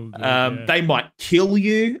 That's cool, dude, They might kill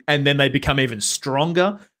you, and then they become even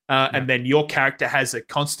stronger. And then your character has a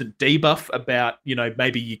constant debuff about,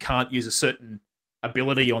 maybe you can't use a certain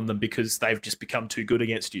ability on them because they've just become too good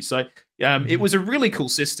against you. So it was a really cool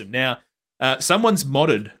system. Now, someone's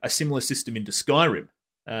modded a similar system into Skyrim,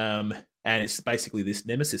 and it's basically this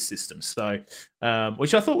Nemesis system. So,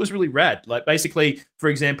 which I thought was really rad. Like, basically, for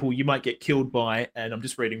example, you might get killed by, and I'm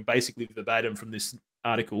just reading basically verbatim from this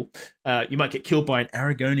article, you might get killed by an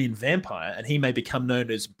Aragonian vampire, and he may become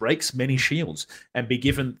known as Breaks Many Shields and be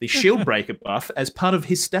given the Shield Breaker buff as part of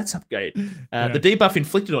his stats upgrade. The debuff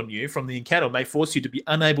inflicted on you from the encounter may force you to be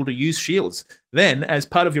unable to use shields. Then, as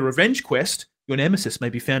part of your revenge quest, your nemesis may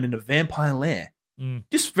be found in a vampire lair.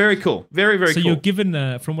 Just very cool. Very, very cool. So you're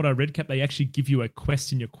given, from what I read, Cap, they actually give you a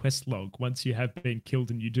quest in your quest log once you have been killed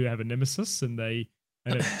and you do have a nemesis, and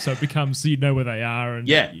so it becomes, so you know where they are, and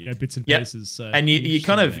bits and pieces. So, and you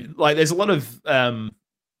kind of like, there's a lot of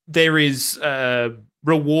there is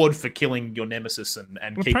reward for killing your nemesis and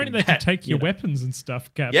keeping apparently they can take your weapons and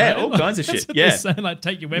stuff, Cap. Yeah, all kinds of shit. Yeah, saying, like,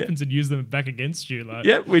 take your weapons and use them back against you.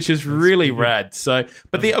 Like, which is really rad. So,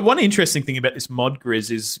 but the one interesting thing about this mod, Grizz,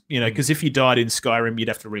 is because if you died in Skyrim, you'd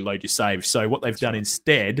have to reload your save. So what they've done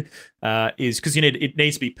instead is, because it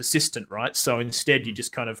needs to be persistent, right? So instead, you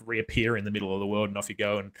just kind of reappear in the middle of the world and off you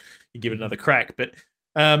go, and you give it another crack. But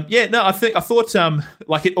I thought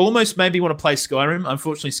like, it almost made me want to play Skyrim.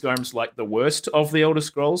 Unfortunately, Skyrim's like the worst of the Elder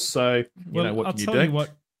Scrolls. So what can you do? I'll tell you what,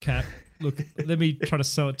 Cap. Look, let me try to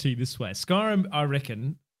sell it to you this way. Skyrim, I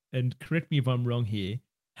reckon, and correct me if I'm wrong here,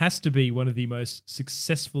 has to be one of the most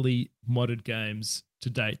successfully modded games to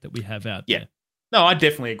date that we have out there. No, I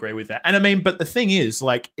definitely agree with that. And I mean, but the thing is,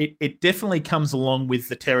 like, it definitely comes along with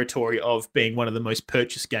the territory of being one of the most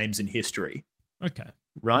purchased games in history. Okay.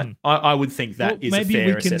 Right? I would think that is a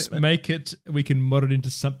fair assessment. We can mod it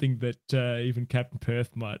into something that even Captain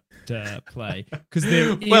Perth might play. Because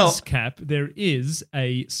there is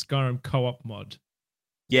a Skyrim co-op mod.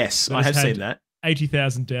 Yes, I have seen that.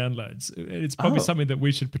 80,000 downloads. It's probably something that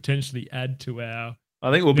we should potentially add to our...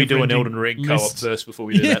 I think we'll be doing Elden Ring co-op first before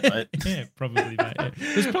we do that, mate. Yeah, probably, mate. Yeah.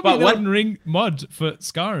 There's probably an Elden Ring mod for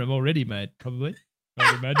Skyrim already, mate, probably.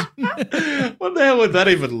 I would imagine. What the hell would that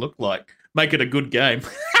even look like? Make it a good game.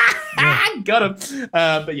 Got him.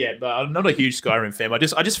 But yeah, I'm not a huge Skyrim fan. I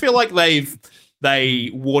just feel like they've they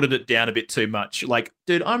watered it down a bit too much. Like,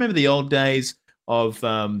 dude, I remember the old days of,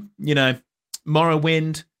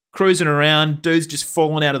 Morrowind, cruising around, dudes just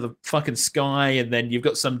falling out of the fucking sky, and then you've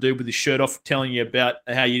got some dude with his shirt off telling you about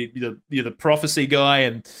how you're the prophecy guy,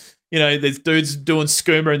 and there's dudes doing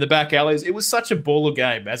skooma in the back alleys. It was such a baller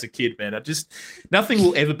game as a kid, man. Nothing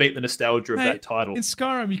will ever beat the nostalgia of that title. In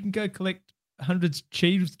Skyrim, you can go collect hundreds of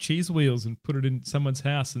cheese wheels and put it in someone's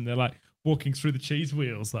house, and they're like walking through the cheese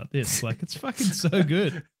wheels like this. Like, it's fucking so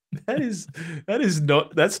good. That's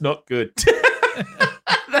not good.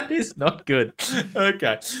 That is not good.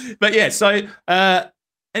 Okay. But yeah, so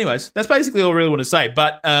anyways, that's basically all I really want to say.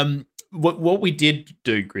 But what we did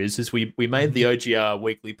do, Grizz, is we made the OGR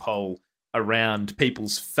weekly poll around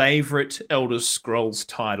people's favorite Elder Scrolls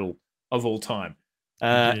title of all time.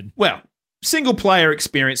 Well, single player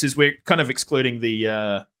experiences, we're kind of excluding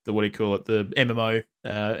the what do you call it, the MMO,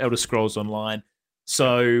 Elder Scrolls Online.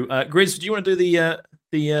 So, Grizz, do you want to do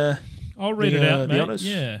the I'll read it out, mate. Honors?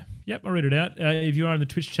 Yeah. Yep, I'll read it out. If you are in the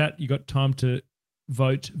Twitch chat, you got time to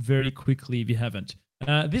vote very quickly if you haven't.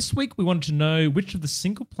 This week, we wanted to know which of the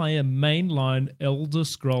single-player mainline Elder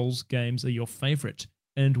Scrolls games are your favorite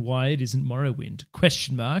and why it isn't Morrowind. ?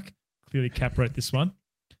 Clearly, Cap wrote this one.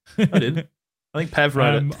 I did. I think Pav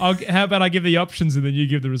wrote it. How about I give the options and then you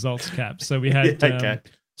give the results, Cap? So we had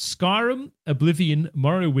Skyrim, Oblivion,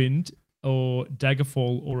 Morrowind, or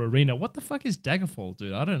Daggerfall or Arena. What the fuck is Daggerfall,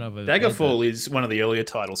 dude? I don't know. Daggerfall is one of the earlier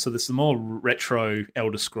titles. So there's the more retro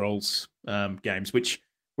Elder Scrolls games, which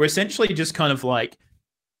were essentially just kind of like,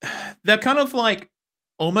 they're kind of like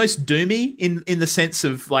almost Doomy in the sense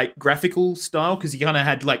of like graphical style, because you kind of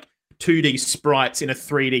had like 2D sprites in a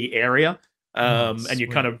 3D area. And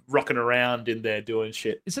you're kind of rocking around in there doing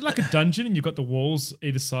shit. Is it like a dungeon and you've got the walls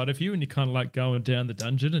either side of you and you're kind of like going down the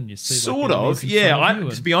dungeon and you see sort of, yeah.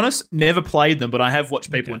 To be honest, never played them, but I have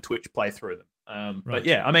watched people on Twitch play through them. But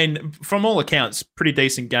yeah, I mean, from all accounts, pretty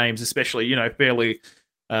decent games, especially, fairly,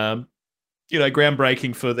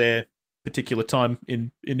 groundbreaking for their particular time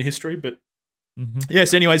in history. But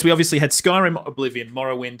yes, anyways, we obviously had Skyrim, Oblivion,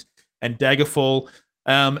 Morrowind, and Daggerfall.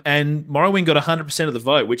 And Morrowind got 100% of the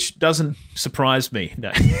vote, which doesn't surprise me.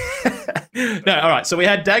 No. No, all right. So we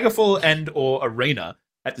had Daggerfall and or Arena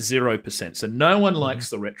at 0%. So no one likes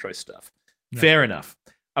the retro stuff. No. Fair enough.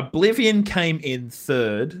 Oblivion came in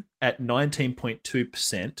third at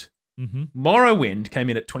 19.2%. Morrowind came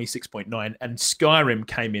in at 26.9%, and Skyrim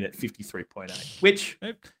came in at 53.8%, which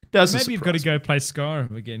doesn't Maybe you've got to go play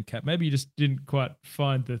Skyrim again, Cap. Maybe you just didn't quite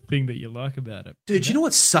find the thing that you like about it. Dude, you know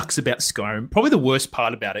what sucks about Skyrim? Probably the worst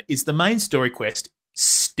part about it is the main story quest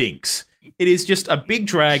stinks. It is just a big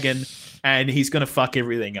dragon, and he's going to fuck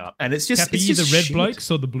everything up. And it's just, Cap, are you the red blokes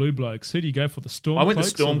or the blue blokes? Who do you go for, the Storm Cloaks? I went the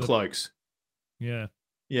Storm Cloaks. Yeah.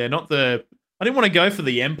 Yeah, not the... I didn't want to go for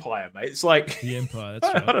the Empire, mate. It's like the Empire.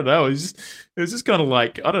 That's right. I don't know. It was just kind of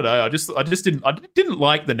like, I don't know. I just didn't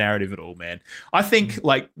like the narrative at all, man. I think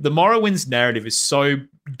like the Morrowind's narrative is so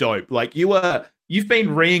dope. Like you've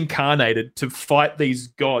been reincarnated to fight these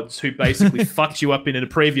gods who basically fucked you up in a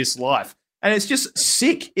previous life. And it's just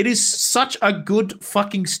sick. It is such a good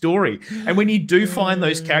fucking story. And when you do find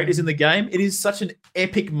those characters in the game, it is such an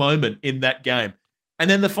epic moment in that game. And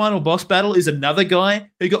then the final boss battle is another guy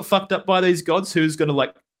who got fucked up by these gods who's going to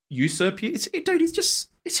like usurp you. It's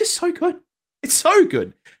just so good. It's so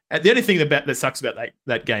good. And the only thing that sucks about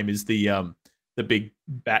that game is the big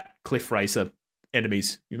bat cliff racer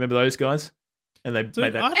enemies. You remember those guys? And they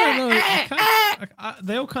made that. I don't know.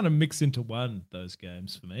 They all kind of mix into one, those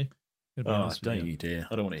games for me. Oh, don't you dare.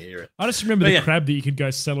 I don't want to hear it. I just remember the crab that you could go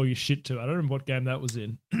sell all your shit to. I don't remember what game that was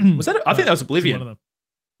in. Was that? I think that was Oblivion. One of them.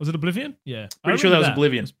 Was it Oblivion? Yeah. Pretty sure that was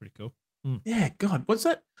Oblivion. That's pretty cool. Yeah, God, what's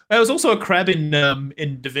that? There was also a crab in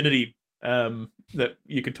Divinity that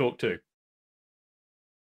you could talk to.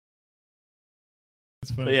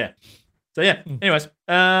 That's funny. Anyways,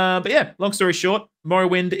 but yeah, long story short,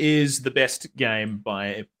 Morrowind is the best game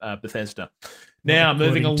by Bethesda. Now,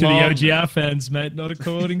 moving along. To the OGR fans, mate. Not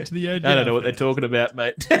according to the OGR I don't know what they're talking about,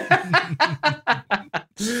 mate.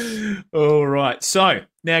 All right. So,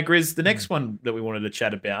 now, Grizz, the next one that we wanted to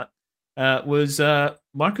chat about was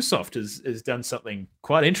Microsoft has done something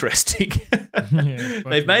quite interesting.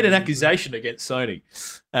 They've made an accusation against Sony.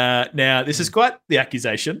 Now, this is quite the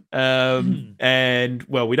accusation. And,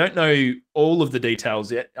 well, we don't know all of the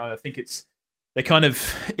details yet. I think it kind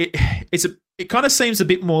of seems a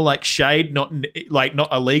bit more like shade, not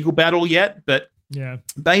a legal battle yet, but yeah.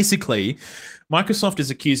 Basically, Microsoft is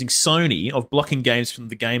accusing Sony of blocking games from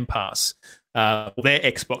the Game Pass, their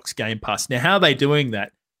Xbox Game Pass. Now, how are they doing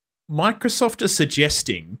that? Microsoft is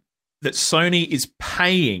suggesting that Sony is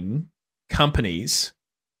paying companies,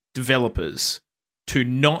 developers, to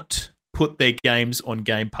not put their games on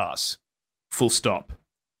Game Pass. Full stop.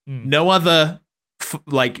 Mm. No other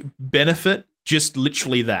benefit, just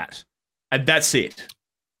literally that. And that's it.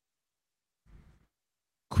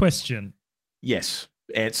 Question. Yes.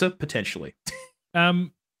 Answer, potentially.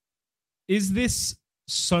 Is this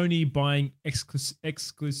Sony buying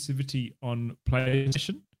exclusivity on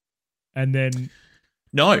PlayStation? And then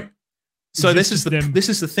no. So this is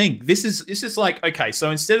the thing. This is like, okay,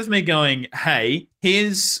 so instead of me going, hey,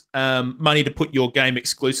 here's money to put your game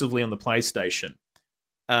exclusively on the PlayStation,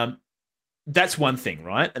 that's one thing,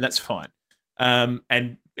 right? And that's fine.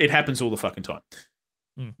 And it happens all the fucking time.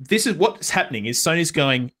 This is what's happening is Sony's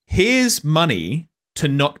going, here's money to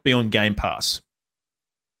not be on Game Pass.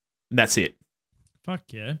 And that's it. Fuck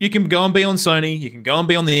yeah. You can go and be on Sony, you can go and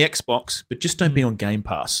be on the Xbox, but just don't be on Game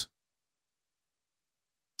Pass.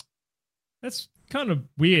 That's kind of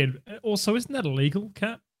weird. Also, isn't that illegal,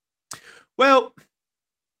 Kat? Well,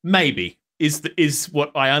 maybe is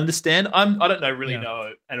what I understand. I don't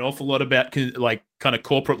know an awful lot about like kind of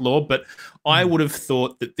corporate law, but I would have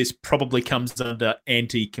thought that this probably comes under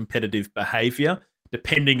anti-competitive behavior,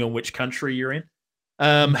 depending on which country you're in.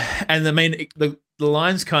 And I mean, the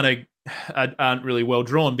lines kind of aren't really well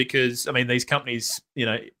drawn because, I mean, these companies,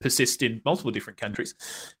 persist in multiple different countries.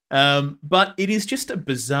 But it is just a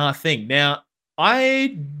bizarre thing. Now,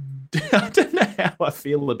 I don't know how I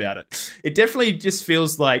feel about it. It definitely just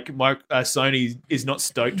feels like Sony is not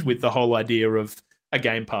stoked with the whole idea of a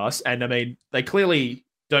Game Pass. And, I mean, they clearly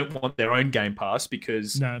don't want their own Game Pass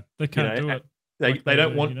because... No, they can't do it. They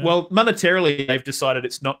don't want... Well, monetarily, they've decided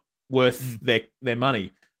it's not worth their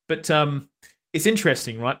money. But it's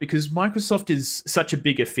interesting, right? Because Microsoft is such a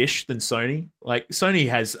bigger fish than Sony. Like, Sony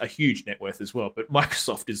has a huge net worth as well, but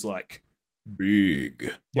Microsoft is like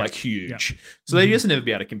big, like huge. So they just never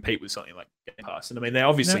be able to compete with something like Game Pass. And I mean, they're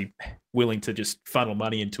obviously willing to just funnel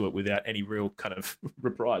money into it without any real kind of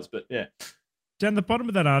reprise. But yeah. Down the bottom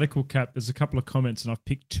of that article, Cap, there's a couple of comments, and I've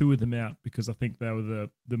picked two of them out because I think they were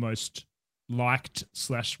the most liked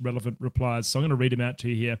 / relevant replies. So I'm going to read them out to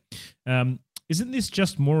you here. Isn't this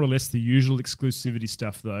just more or less the usual exclusivity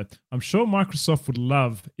stuff, though? I'm sure Microsoft would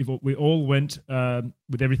love if we all went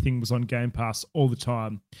with everything was on Game Pass all the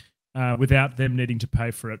time without them needing to pay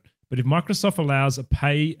for it. But if Microsoft allows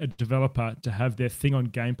a developer to have their thing on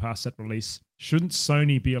Game Pass at release, shouldn't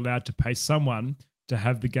Sony be allowed to pay someone to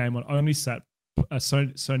have the game on only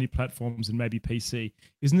Sony platforms and maybe PC?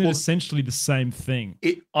 Isn't it essentially the same thing?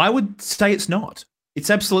 I would say it's not. It's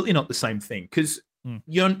absolutely not the same thing because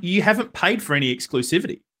you haven't paid for any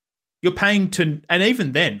exclusivity. You're paying to, and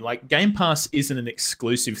even then, like Game Pass isn't an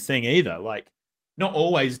exclusive thing either. Like, not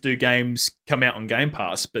always do games come out on Game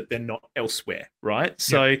Pass, but they're not elsewhere, right?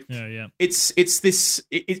 So it's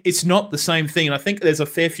not the same thing. And I think there's a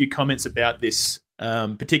fair few comments about this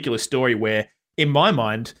particular story where, in my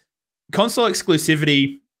mind, console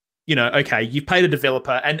exclusivity, okay, you've paid a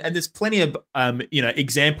developer, and there's plenty of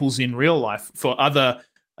examples in real life for other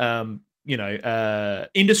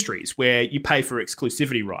industries where you pay for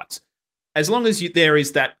exclusivity rights, as long as there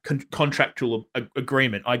is that contractual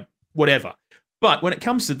agreement, whatever. But when it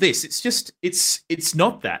comes to this, it's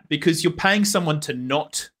not that, because you're paying someone to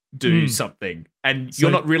not do something, and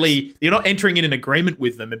you're not entering in an agreement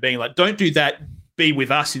with them and being like, don't do that, be with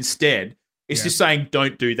us instead. It's just saying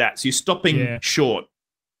don't do that. So you're stopping short.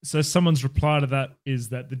 So someone's reply to that is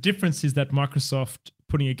that the difference is that Microsoft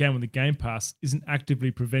putting a game on the Game Pass isn't actively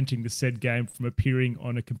preventing the said game from appearing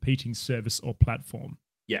on a competing service or platform.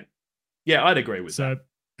 Yeah, I'd agree with that.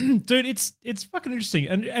 Dude, it's fucking interesting.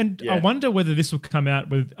 And I wonder whether this will come out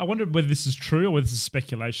with, I wonder whether this is true or whether this is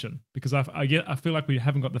speculation, because I feel like we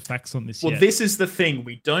haven't got the facts on this yet. Well, this is the thing.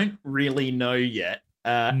 We don't really know yet.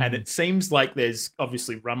 And it seems like there's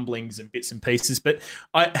obviously rumblings and bits and pieces, but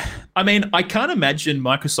I mean, I can't imagine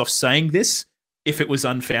Microsoft saying this if it was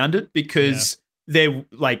unfounded, because they're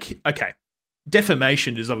like, okay,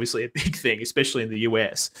 defamation is obviously a big thing, especially in the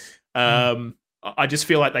US. I just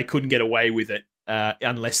feel like they couldn't get away with it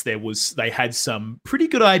unless they had some pretty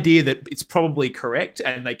good idea that it's probably correct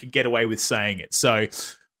and they could get away with saying it. So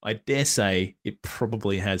I dare say it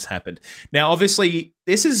probably has happened. Now, obviously,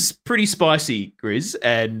 this is pretty spicy, Grizz,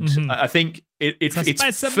 and I think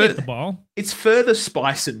it's further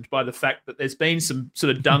spicened by the fact that there's been some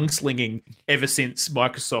sort of dung slinging ever since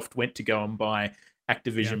Microsoft went to go and buy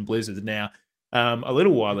Activision Blizzard. Now, a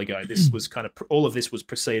little while ago, all of this was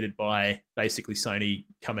preceded by basically Sony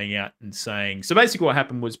coming out and saying. So basically, what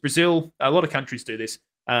happened was Brazil. A lot of countries do this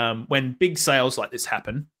when big sales like this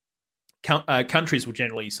happen. Countries will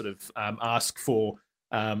generally sort of ask for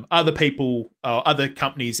other people, other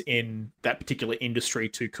companies in that particular industry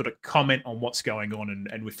to kind of comment on what's going on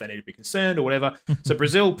and if they need to be concerned or whatever. So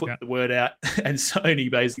Brazil put the word out, and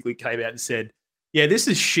Sony basically came out and said, "Yeah, this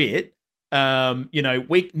is shit. No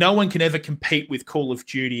one can ever compete with Call of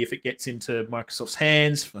Duty if it gets into Microsoft's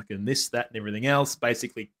hands. Fucking this, that, and everything else."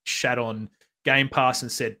 Basically, shat on Game Pass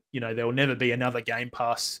and said, there will never be another Game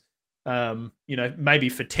Pass. Maybe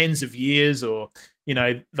for tens of years, or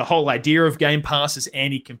the whole idea of Game Pass is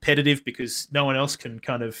anti-competitive because no one else can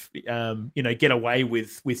kind of get away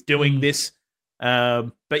with doing this.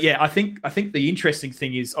 But yeah, I think the interesting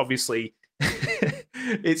thing is obviously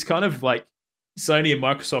it's kind of like Sony and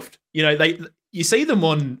Microsoft. You see them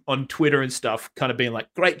on Twitter and stuff, kind of being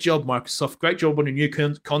like, "Great job, Microsoft! Great job on your new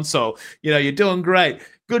console. You're doing great.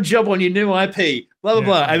 Good job on your new IP." Blah blah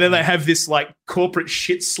blah. And then they have this like corporate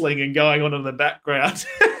shit slinging going on in the background.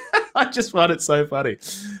 I just find it so funny.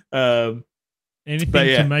 Anything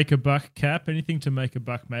to make a buck, Cap. Anything to make a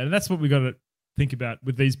buck, mate. And that's what we got to think about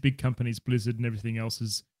with these big companies, Blizzard and everything else.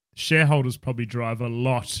 Is shareholders probably drive a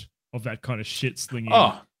lot of that kind of shit slinging.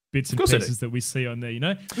 Bits and pieces that we see on there,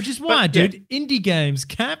 which is why, indie games,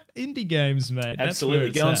 Cap, indie games, mate.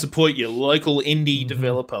 Absolutely. Go and support your local indie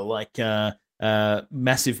developer like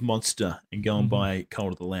Massive Monster and go and buy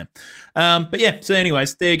Cult of the Lamb. So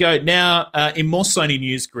anyways, there you go. Now, in more Sony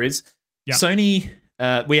news, Grizz, Sony,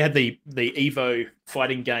 we had the Evo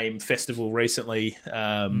fighting game festival recently.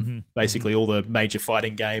 Basically, all the major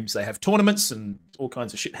fighting games, they have tournaments and all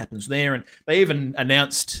kinds of shit happens there. And they even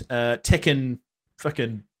announced Tekken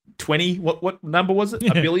fucking 20. What number was it?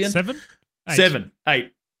 1 billion? 7? 7,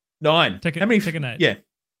 8, 9. Tekken, how many? Tekken 8. Yeah,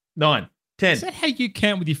 9, 10. Is that how you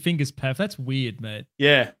count with your fingers, Pav? That's weird, mate.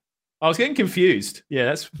 Yeah, I was getting confused.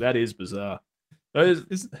 Yeah, that is bizarre.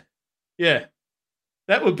 Yeah,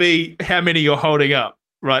 that would be how many you're holding up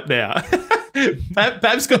right now.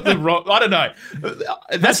 Pav's got the wrong. I don't know.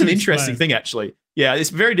 That's an interesting thing, actually. Yeah, it's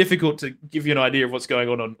very difficult to give you an idea of what's going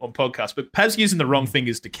on podcasts, but Pav's using the wrong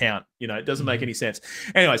fingers to count. It doesn't make any sense.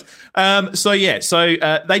 Anyways, so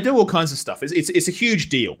they do all kinds of stuff. It's a huge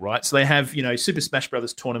deal, right? So they have, Super Smash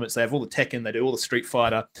Brothers tournaments. They have all the Tekken. They do all the Street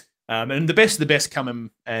Fighter. And the best of the best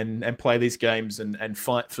come and play these games and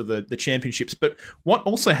fight for the championships. But what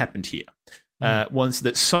also happened here was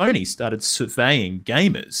that Sony started surveying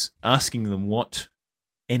gamers, asking them what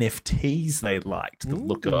NFTs they liked the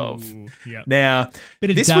look of. Yep. Now,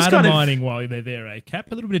 bit of this data was mining while they're there, Cap?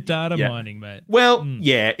 A little bit of data mining, mate. Well,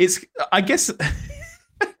 I guess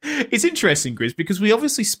it's interesting, Grizz, because we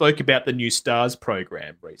obviously spoke about the new Stars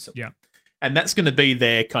program recently. Yeah. And that's going to be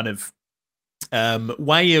their kind of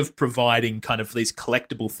way of providing kind of these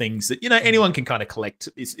collectible things that, anyone can kind of collect.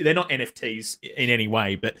 They're not NFTs in any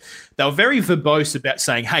way, but they were very verbose about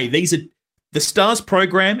saying, hey, the Stars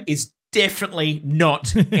program is definitely not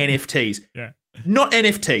NFTs. Yeah. Not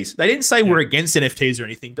NFTs. They didn't say we're against NFTs or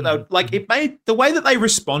anything, but they were, it made the way that they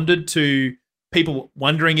responded to people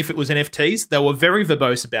wondering if it was NFTs, they were very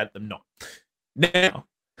verbose about them not. Now,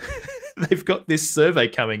 they've got this survey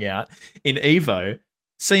coming out in Evo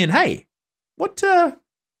saying, hey, what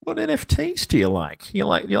NFTs do you like? You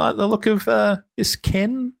like the look of this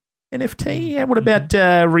Ken NFT? Yeah, what about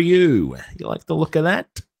Ryu? You like the look of that?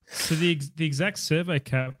 So the exact survey,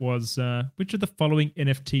 Cap, was which of the following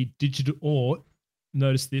NFT digital or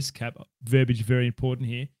notice this, Cap, verbiage very important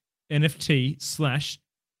here,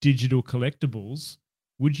 NFT/digital collectibles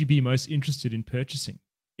would you be most interested in purchasing?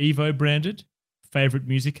 Evo branded, favorite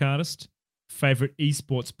music artist, favorite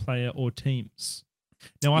eSports player or teams?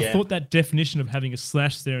 Now, I thought that definition of having a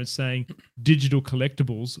slash there and saying digital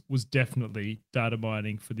collectibles was definitely data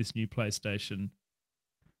mining for this new PlayStation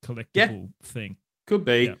collectible thing. Could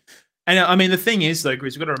be. Yeah. And I mean, the thing is, though,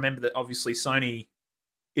 Grizz, we've got to remember that obviously Sony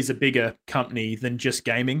is a bigger company than just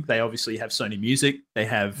gaming. They obviously have Sony Music. They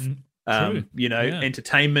have,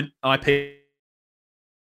 entertainment IP.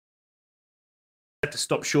 Have to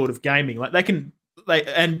stop short of gaming. Like and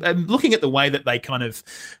looking at the way that they kind of,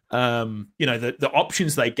 the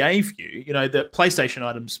options they gave you, the PlayStation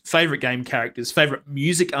items, favorite game characters, favorite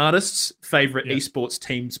music artists, favorite esports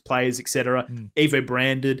teams, players, etc. Evo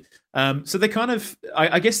branded. So they kind of,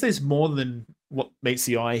 I guess there's more than what meets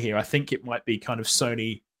the eye here. I think it might be kind of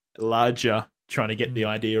Sony larger trying to get the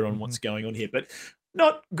idea on what's going on here, but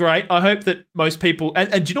not great. I hope that most people,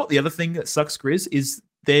 and do you know what the other thing that sucks, Grizz, is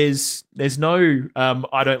there's no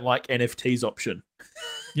I don't like NFTs option.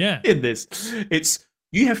 Yeah. In this. It's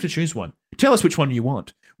you have to choose one. Tell us which one you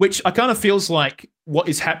want. Which I kind of feels like what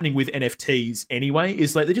is happening with NFTs anyway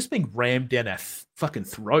is like they're just being rammed down our fucking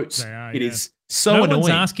throats. They are, It is So no annoying.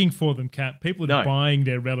 one's asking for them, Cap. People are No. buying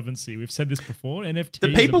their relevancy. We've said this before. NFTs.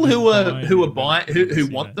 The people who want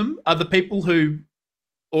mate. them are the people who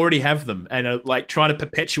already have them and are like trying to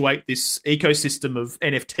perpetuate this ecosystem of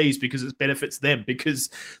NFTs because it benefits them because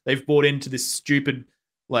they've bought into this stupid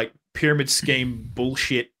like pyramid scheme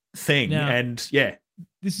bullshit thing. Now, and yeah,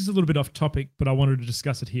 this is a little bit off topic, but I wanted to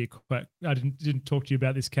discuss it here. I didn't talk to you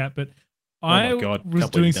about this, Cap, but I was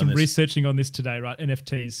doing some researching on this today, right?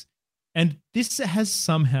 NFTs. And this has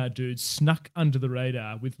somehow, dude, snuck under the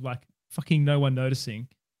radar with like fucking no one noticing.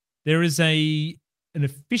 There is an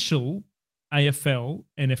official AFL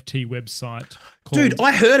NFT website called dude,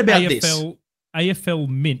 I heard about this. AFL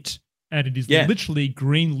Mint, and it is literally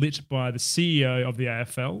green-lit by the CEO of the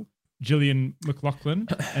AFL, Gillian McLaughlin,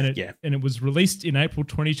 and it was released in April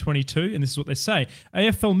 2022, and this is what they say.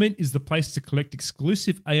 AFL Mint is the place to collect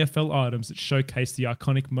exclusive AFL items that showcase the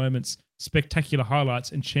iconic moments, spectacular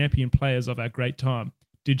highlights, and champion players of our great time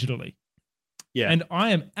digitally. Yeah. And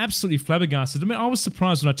I am absolutely flabbergasted. I mean, I was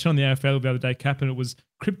surprised when I turned on the AFL the other day, Cap, and it was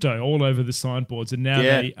crypto all over the signboards, and now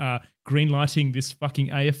they are green-lighting this fucking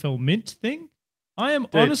AFL Mint thing. I am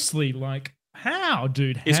honestly like, how,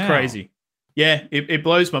 dude? How? It's crazy. Yeah, it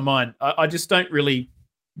blows my mind. I just don't really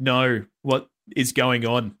know what is going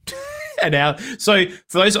on. So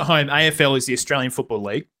for those at home, AFL is the Australian Football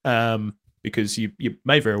League, because you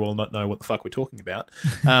may very well not know what the fuck we're talking about.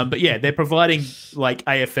 But yeah, they're providing like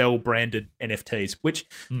AFL branded NFTs, which,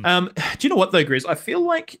 do you know what though, Grizz? I feel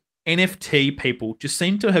like NFT people just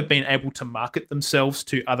seem to have been able to market themselves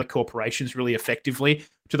to other corporations really effectively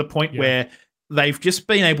to the point where they've just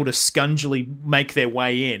been able to scungily make their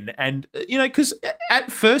way in. And, you know, because at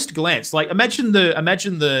first glance, like imagine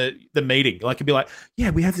the meeting, like it'd be like,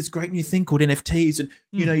 yeah, we have this great new thing called NFTs and,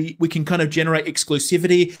 you know, we can kind of generate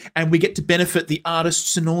exclusivity and we get to benefit the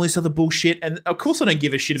artists and all this other bullshit. And of course I don't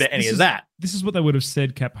give a shit about any of that. This is what they would have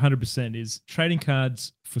said, Cap, 100%, is trading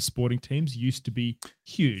cards for sporting teams used to be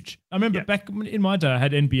huge. I remember back in my day, I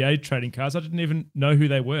had NBA trading cards. I didn't even know who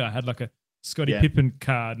they were. I had like a Scottie Pippen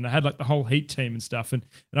card, and I had like the whole Heat team and stuff. And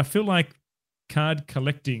I feel like card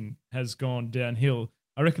collecting has gone downhill.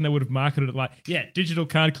 I reckon they would have marketed it like, digital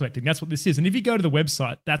card collecting. That's what this is. And if you go to the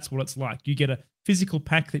website, that's what it's like. You get a physical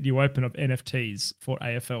pack that you open of NFTs for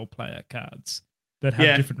AFL player cards that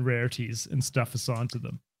have different rarities and stuff assigned to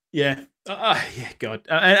them. Yeah. God.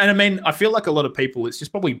 And I mean, I feel like a lot of people, it's just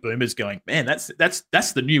probably boomers going, man, that's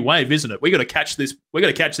the new wave, isn't it? We got to catch this. We got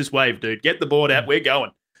to catch this wave, dude. Get the board out. We're going.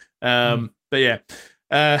 But yeah.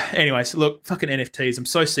 Anyways, look, fucking NFTs. I'm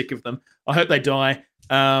so sick of them. I hope they die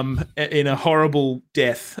in a horrible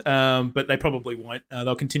death, but they probably won't.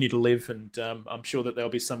 They'll continue to live, and I'm sure that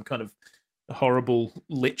there'll be some kind of horrible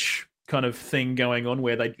lich kind of thing going on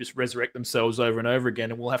where they just resurrect themselves over and over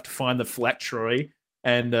again, and we'll have to find the phylactery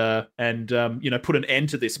and you know, put an end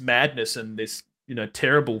to this madness and this, you know,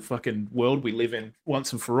 terrible fucking world we live in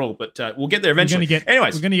once and for all. But we'll get there eventually.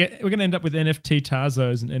 Anyways, we're gonna end up with NFT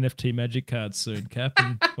Tarzos and NFT Magic cards soon, Cap,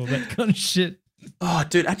 and all that kind of shit. Oh,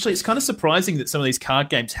 dude, actually, it's kind of surprising that some of these card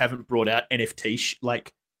games haven't brought out NFT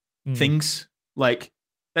things. Like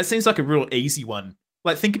that seems like a real easy one.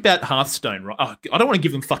 Like think about Hearthstone, right? Oh, I don't want to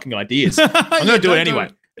give them fucking ideas. I'm gonna do it anyway.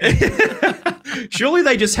 Surely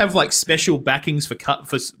they just have like special backings for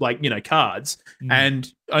like, you know, cards,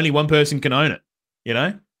 and only one person can own it. You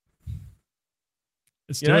know,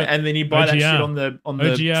 and then you buy that shit on the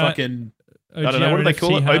fucking I don't know, what do they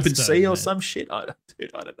call it, OpenSea or some shit. I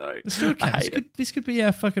don't know. This could be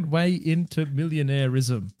our fucking way into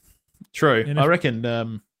millionaireism. True, I reckon.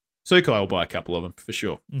 Sukai will buy a couple of them for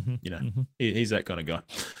sure. You know, he's that kind of guy.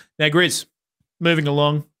 Now, Grizz, moving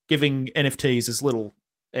along, giving NFTs as little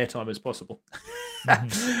airtime as possible.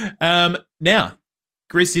 Now,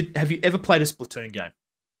 Grizz, have you ever played a Splatoon game?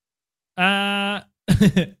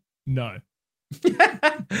 No.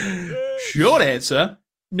 Short answer,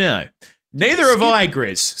 no. Neither have I,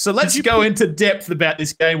 Grizz. So let's go into depth about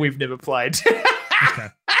this game we've never played. Okay.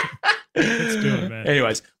 Let's do it, man.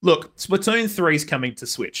 Anyways, look, Splatoon 3 is coming to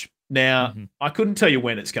Switch. Now, I couldn't tell you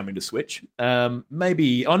when it's coming to Switch.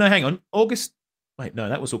 Maybe, oh no, hang on. August, wait, no,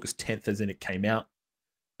 that was August 10th as in it came out.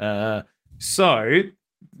 So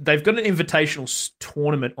they've got an invitational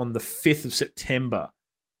tournament on the 5th of September.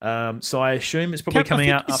 So I assume it's probably coming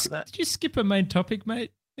out after that. Did you skip a main topic,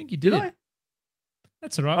 mate? I think you did. I?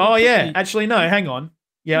 That's all right. Oh, yeah. Actually, no, hang on.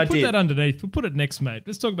 Yeah, I did. Put that underneath. We'll put it next, mate.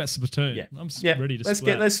 Let's talk about Splatoon. Yeah. I'm ready to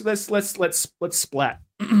splat. Let's splat.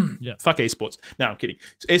 Yeah. Fuck eSports. No, I'm kidding.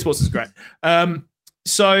 Esports is great.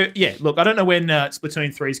 So yeah, look, I don't know when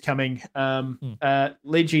Splatoon 3 is coming.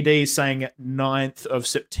 Lead GD is saying 9th of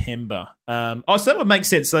September. So that would make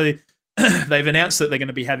sense. So they've announced that they're going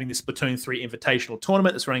to be having this Splatoon 3 Invitational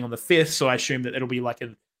tournament that's running on the 5th. So I assume that it'll be like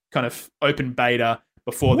a kind of open beta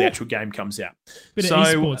before the actual game comes out. Bit of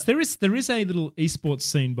esports. There is a little esports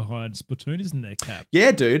scene behind Splatoon, isn't there, Cap?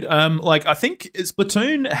 Yeah, dude. Like I think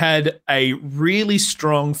Splatoon had a really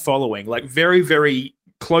strong following, like very, very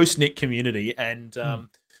close-knit community. And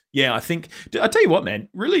yeah, I think I tell you what, man,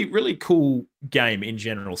 really, really cool game in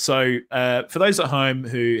general. So for those at home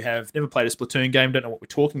who have never played a Splatoon game, don't know what we're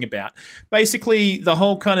talking about, basically the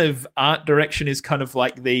whole kind of art direction is kind of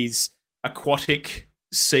like these aquatic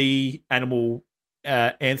sea animal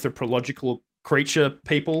anthropological creature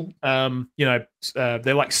people. They're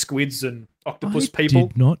like squids and octopus people. I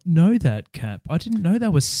did not know that, Cap. I didn't know they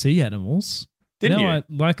were sea animals. Didn't you? I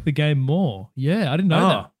like the game more. Yeah, I didn't know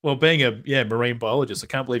that. Well, being a marine biologist, I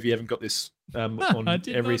can't believe you haven't got this on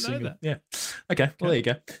every single. That. Yeah. Okay. Well, there you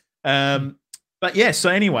go. But yeah. So,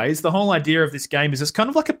 anyways, the whole idea of this game is it's kind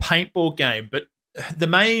of like a paintball game, but the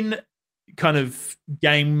main kind of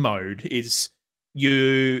game mode is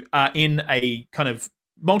you are in a kind of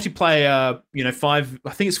multiplayer,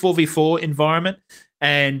 I think it's 4v4 environment,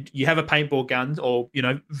 and you have a paintball gun or,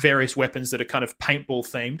 various weapons that are kind of paintball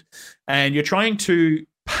themed, and you're trying to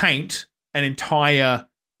paint an entire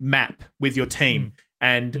map with your team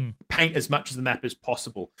and paint as much of the map as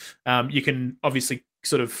possible. You can obviously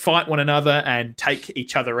sort of fight one another and take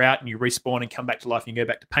each other out, and you respawn and come back to life, and you go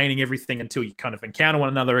back to painting everything until you kind of encounter one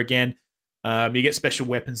another again. You get special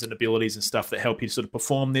weapons and abilities and stuff that help you sort of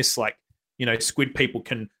perform this. Like, squid people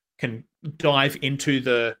can dive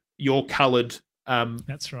into your coloured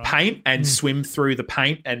that's right. paint and swim through the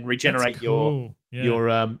paint and regenerate your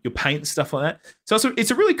paint and stuff like that. So it's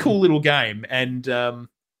a really cool little game. And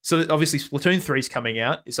so obviously Splatoon 3 is coming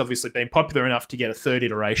out. It's obviously been popular enough to get a third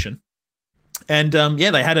iteration. And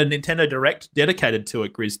they had a Nintendo Direct dedicated to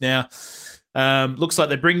it, Grizz. Now, looks like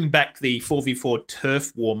they're bringing back the 4v4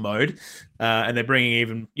 turf war mode, and they're bringing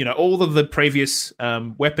even all of the previous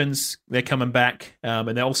weapons. They're coming back, and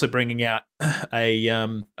they're also bringing out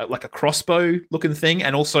like a crossbow looking thing,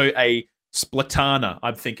 and also a splatana,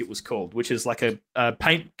 I think it was called, which is like a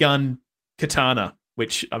paint gun katana.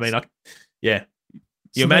 Which you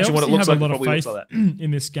imagine what it looks like. A lot of faith like that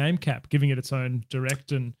in this game, Cap, giving it its own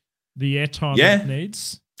direct and the airtime it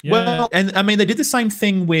needs. Yeah. Well, and I mean, they did the same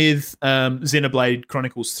thing with Xenoblade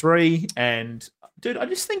Chronicles 3. And, dude, I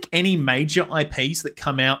just think any major IPs that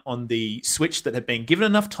come out on the Switch that have been given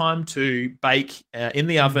enough time to bake in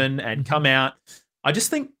the oven and come out, I just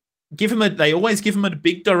think they always give them a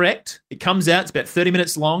big direct. It comes out, it's about 30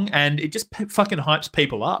 minutes long, and it just fucking hypes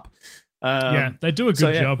people up. They do a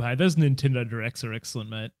good job, hey? Those Nintendo Directs are excellent,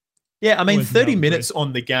 mate. Yeah, I mean, always 30 minutes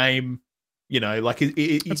on the game, like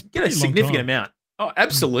it's a significant amount. Oh,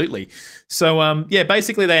 absolutely. So,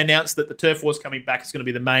 basically they announced that the Turf War's coming back. It's going to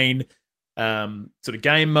be the main sort of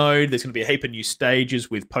game mode. There's going to be a heap of new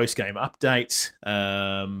stages with post-game updates.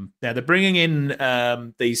 Now, they're bringing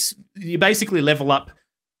in these... You basically level up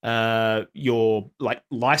your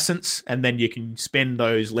license, and then you can spend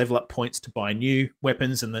those level up points to buy new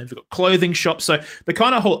weapons, and they've got clothing shops. So the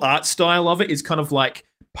kind of whole art style of it is kind of like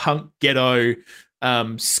punk ghetto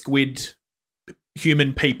squid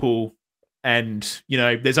human people. And,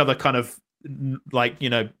 there's other kind of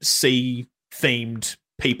sea themed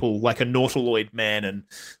people, like a nautiloid man and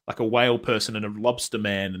like a whale person and a lobster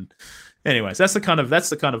man. And anyways, that's the kind of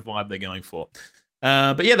vibe they're going for.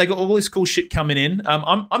 But yeah, they got all this cool shit coming in.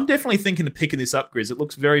 I'm definitely thinking of picking this up, Grizz. It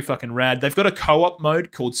looks very fucking rad. They've got a co-op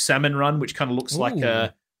mode called Salmon Run, which kind of looks like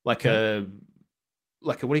a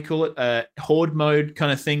what do you call it? Horde mode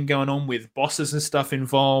kind of thing going on with bosses and stuff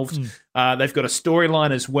involved. They've got a storyline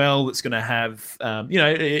as well that's going to have,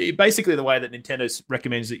 basically the way that Nintendo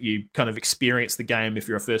recommends that you kind of experience the game if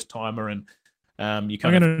you're a first timer, and you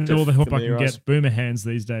kind of. I'm going to do all the help I can get. Boomer hands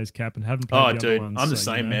these days, Cap, and haven't played the other ones. I'm the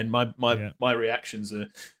same, man. My reactions are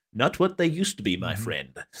not what they used to be, my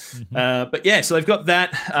friend. But yeah, so they've got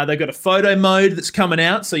that. They've got a photo mode that's coming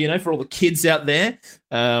out. So for all the kids out there,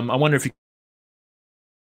 I wonder if you.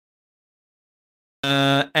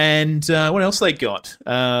 And what else they got?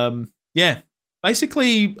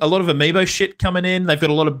 Basically a lot of amiibo shit coming in. They've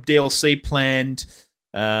got a lot of DLC planned.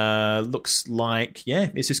 Looks like,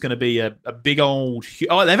 it's just going to be a big old...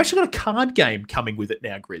 they've actually got a card game coming with it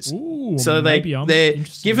now, Grizz. Ooh, so they're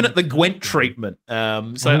giving it the Gwent treatment.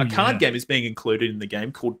 A card game is being included in the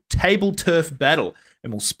game called Table Turf Battle,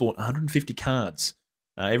 and will sport 150 cards.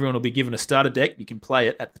 Everyone will be given a starter deck. You can play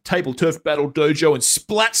it at the Table Turf Battle Dojo in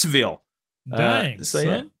Splatsville. Dang, there's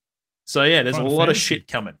a lot of shit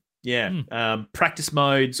coming. Practice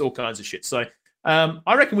modes, all kinds of shit. So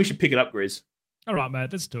I reckon we should pick it up, Grizz. All right, mate,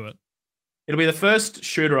 let's do it. It'll be the first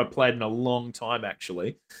shooter I've played in a long time,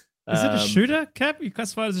 actually. Is it a shooter, Cap? You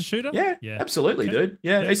classify it as a shooter? Yeah, absolutely, dude.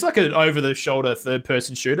 Yeah, it's like an over-the-shoulder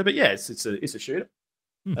third-person shooter, but yeah, it's a shooter.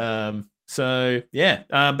 So yeah,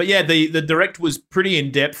 but yeah, the direct was pretty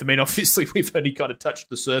in depth. I mean, obviously we've only kind of touched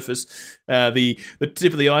the surface, the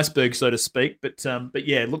tip of the iceberg, so to speak. But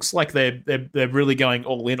yeah, it looks like they're really going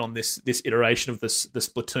all in on this iteration of the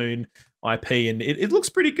Splatoon IP, and it looks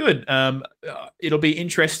pretty good. It'll be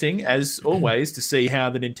interesting as always to see how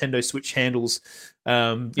the Nintendo Switch handles,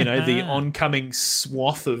 the oncoming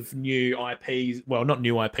swath of new IPs. Well, not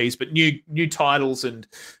new IPs, but new titles and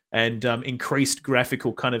increased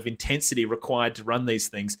graphical kind of intensity required to run these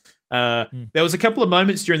things. There was a couple of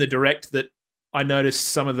moments during the direct that I noticed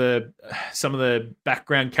some of the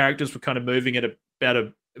background characters were kind of moving at about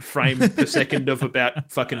a frame per second of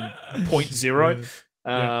about fucking 0.0.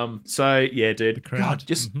 So yeah, dude. God,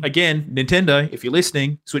 just again, Nintendo, if you're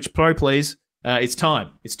listening, Switch Pro, please. It's time.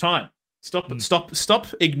 It's time. Stop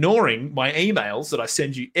ignoring my emails that I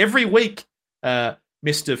send you every week, Mr.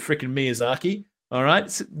 Frickin' Miyazaki. All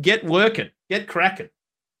right, so get working, get cracking.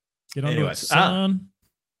 Get on it, son.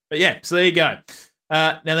 But yeah, so there you go.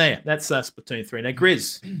 That's Splatoon 3. Now,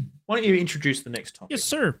 Grizz, why don't you introduce the next topic? Yes,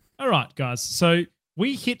 sir. All right, guys. So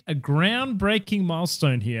we hit a groundbreaking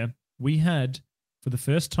milestone here. We had, for the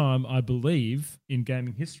first time, I believe, in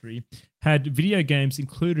gaming history, had video games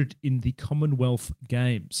included in the Commonwealth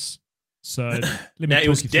Games. So it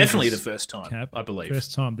was definitely the first time, Cap. I believe.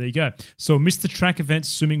 First time. There you go. So Mr. Track events,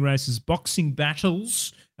 swimming races, boxing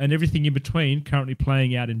battles, and everything in between currently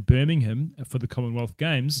playing out in Birmingham for the Commonwealth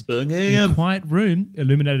Games. Birmingham. In a quiet room,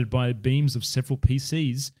 illuminated by beams of several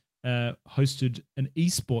PCs, hosted an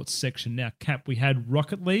eSports section. Now, Cap, we had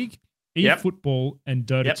Rocket League, eFootball, and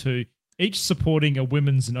Dota 2, each supporting a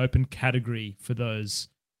women's and open category for those.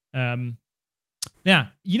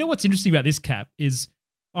 Now, you know what's interesting about this, Cap, is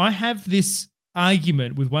I have this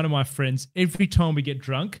argument with one of my friends every time we get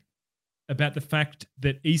drunk about the fact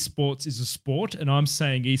that esports is a sport, and I'm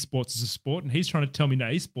saying esports is a sport, and he's trying to tell me, no,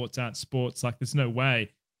 esports aren't sports, like there's no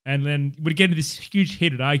way. And then we'd get into this huge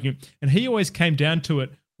heated argument, and he always came down to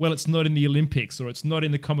it, well, it's not in the Olympics, or it's not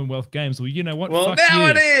in the Commonwealth Games. Well, you know what? Well, fuck now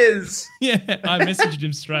you. It is. Yeah, I messaged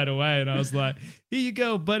him straight away, and I was like, here you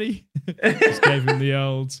go, buddy. Just gave him the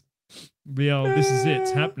old, this is it,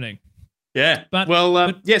 it's happening. Yeah.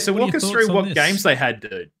 So walk us through what games they had,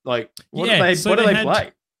 dude. Like, what do they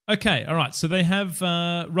play? Okay, all right. So they have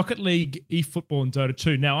Rocket League, eFootball, and Dota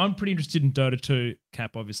 2. Now, I'm pretty interested in Dota 2,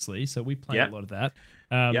 Cap, obviously, so we play a lot of that.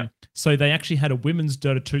 So they actually had a women's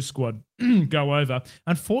Dota 2 squad go over.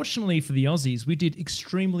 Unfortunately for the Aussies, we did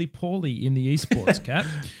extremely poorly in the esports, Cap.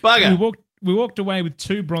 Bugger. We walked away with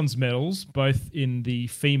 2 bronze medals, both in the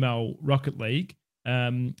female Rocket League.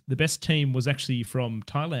 The best team was actually from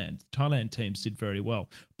Thailand. Thailand teams did very well.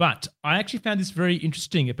 But I actually found this very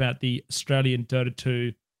interesting about the Australian Dota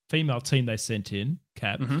 2 female team they sent in,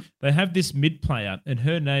 Cap. They have this mid player, and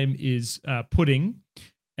her name is Pudding,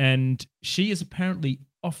 and she is apparently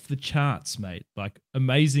off the charts, mate. Like,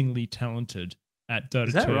 amazingly talented at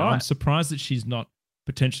Dota 2. Right? I'm surprised that she's not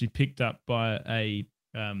potentially picked up by a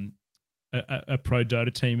pro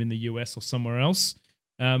Dota team in the US or somewhere else.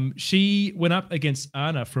 She went up against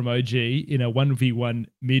Anna from OG in a 1v1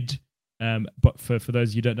 mid. But for those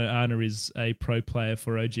of you who don't know, Anna is a pro player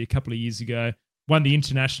for OG a couple of years ago. Won the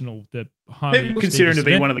international, the highly people consider him to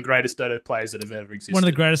be one of the greatest Dota players that have ever existed. One of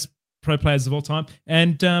the greatest pro players of all time.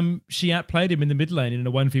 And she outplayed him in the mid lane in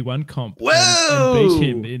a 1v1 comp. Whoa! And beat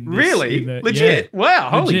him in really? Legit? Yeah. Wow,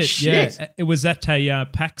 holy shit. Yeah. It was at a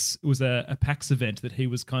PAX, it was a PAX event that he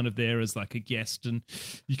was kind of there as like a guest, and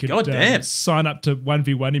you could sign up to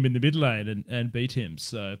 1v1 him in the mid lane and beat him.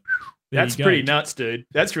 So that's pretty nuts, dude.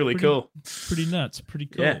 That's really cool. Pretty nuts. Pretty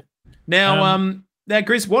cool. Yeah. Now,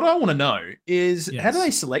 Grizz, what I want to know is how do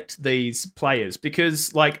they select these players?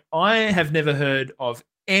 Because, like, I have never heard of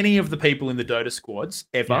any of the people in the Dota squads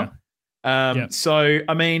ever. So,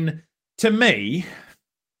 I mean, to me,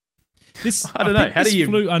 I don't know. How do you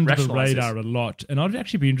flew under the radar a lot? And I'd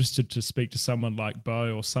actually be interested to speak to someone like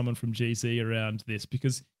Bo or someone from GZ around this,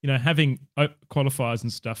 because, you know, having qualifiers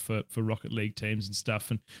and stuff for Rocket League teams and stuff,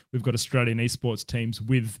 and we've got Australian esports teams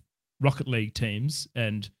with Rocket League teams,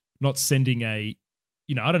 and not sending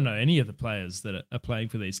I don't know any of the players that are playing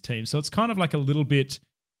for these teams. So it's kind of like a little bit,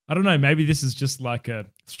 I don't know, maybe this is just like a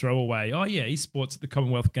throwaway. Oh yeah, esports at the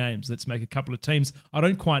Commonwealth Games. Let's make a couple of teams. I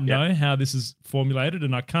don't quite know how this is formulated,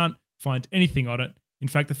 and I can't find anything on it. In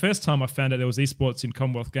fact, the first time I found out there was esports in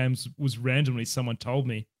Commonwealth Games was randomly someone told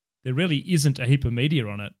me. There really isn't a heap of media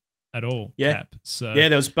on it. at all. Yeah. Cap. So yeah,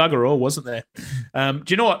 there was bugger all, wasn't there? Do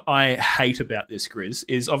you know what I hate about this, Grizz?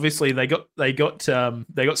 Is obviously they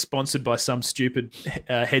got sponsored by some stupid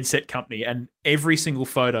headset company, and every single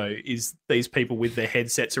photo is these people with their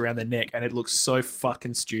headsets around their neck, and it looks so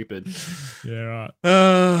fucking stupid. Yeah, right.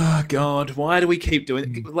 Oh God, why do we keep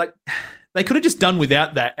doing it? Like they could have just done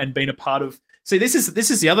without that and been a part of. See, this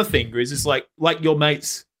is the other thing, Grizz. Is like your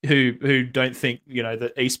mates who don't think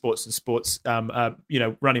that esports and sports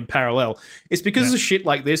run in parallel. It's because of shit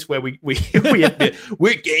like this where we're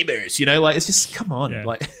gamers. Like it's just come on,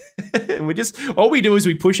 like we just all we do is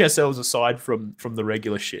we push ourselves aside from the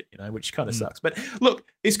regular shit, which kind of sucks. But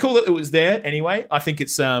look, it's cool that it was there anyway. I think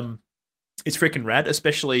it's freaking rad,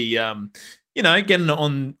 especially getting it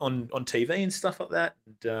on TV and stuff like that.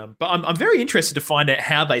 And, but I'm very interested to find out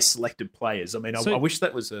how they selected players. I mean, I wish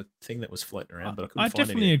that was a thing that was floating around, but I couldn't find it. I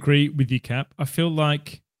definitely agree with you, Cap. I feel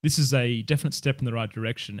like this is a definite step in the right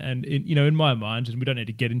direction. And, in my mind, and we don't need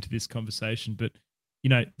to get into this conversation, but,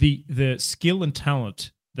 the skill and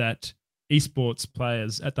talent that esports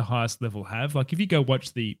players at the highest level have, like if you go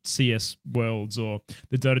watch the CS Worlds or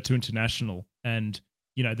the Dota 2 International and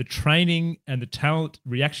the training and the talent,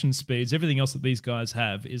 reaction speeds, everything else that these guys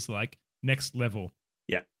have is like next level.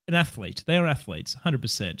 Yeah. An athlete. They are athletes,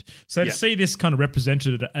 100%. So to see this kind of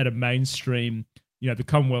represented at a mainstream, the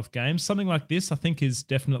Commonwealth Games, something like this, I think is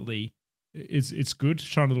definitely, it's good.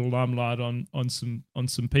 Shine a little limelight on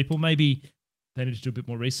some people. Maybe they need to do a bit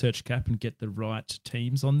more research, Cap, and get the right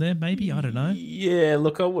teams on there. Maybe, I don't know. Yeah,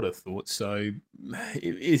 look, I would have thought so.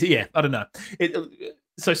 I don't know.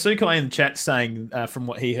 So Sukai in the chat saying, from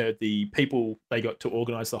what he heard, the people they got to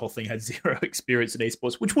organise the whole thing had zero experience in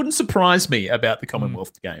esports, which wouldn't surprise me about the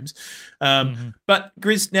Commonwealth Games. But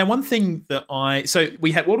Grizz, now one thing that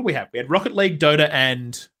we had, what do we have? We had Rocket League, Dota,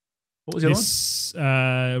 and what was the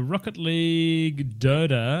other one? Rocket League,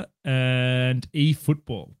 Dota, and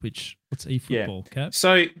eFootball. What's eFootball, Cap?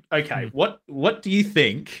 So what do you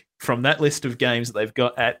think from that list of games that they've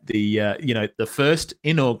got at the the first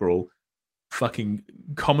inaugural fucking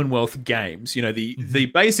Commonwealth Games,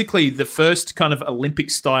 the basically the first kind of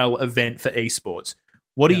Olympic style event for esports.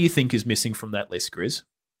 What do you think is missing from that list, Grizz?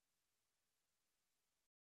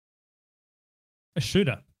 A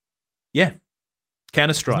shooter. Yeah.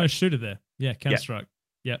 Counter-Strike. There's no shooter there. Yeah, Counter-Strike.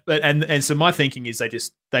 Yeah. But and so my thinking is they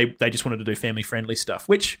just wanted to do family friendly stuff,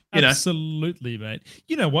 which absolutely, mate.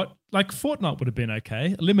 You know what? Like Fortnite would have been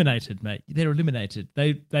okay. Eliminated, mate. They're eliminated.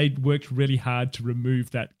 They worked really hard to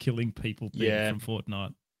remove that killing people thing from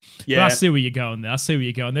Fortnite. Yeah, but I see where you're going there.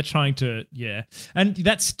 They're trying to, and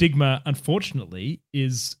that stigma, unfortunately,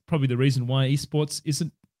 is probably the reason why esports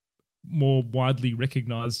isn't more widely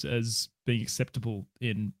recognized as being acceptable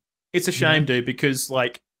in. It's a shame, dude, because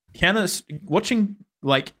like watching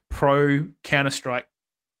like pro Counter-Strike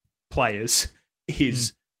players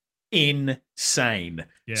is insane.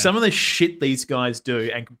 Yeah. Some of the shit these guys do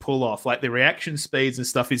and can pull off, like the reaction speeds and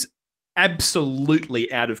stuff, is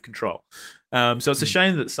absolutely out of control. So it's a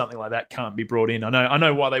shame that something like that can't be brought in. I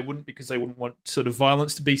know why they wouldn't, because they wouldn't want sort of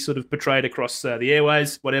violence to be sort of portrayed across the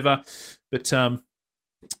airways, whatever. But I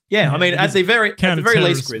mean, at the very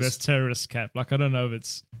least, Chris, best terrorist, Cap. Like, I don't know if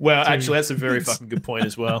it's actually that's a very fucking good point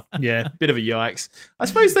as well. Yeah, bit of a yikes. I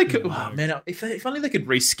suppose they could. Oh, man, if only they could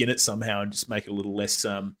reskin it somehow and just make it a little less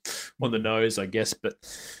on the nose, I guess. But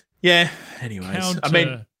yeah, anyways, I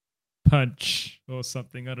mean, punch or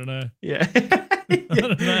something. I don't know. Yeah.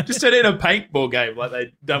 Just turn it into a paintball game like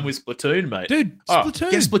they done with Splatoon, mate. Dude,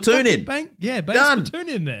 Splatoon. Get Splatoon in. Bang done. Splatoon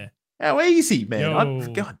in there. How easy,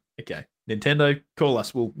 man. God. Okay. Nintendo, call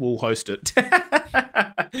us. We'll host it.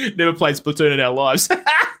 Never played Splatoon in our lives.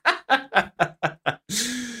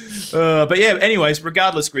 But yeah, anyways,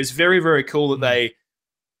 regardless, Grizz, very, very cool that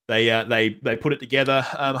they put it together.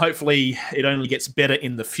 Hopefully it only gets better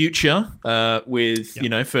in the future with,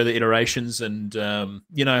 further iterations and,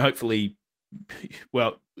 hopefully,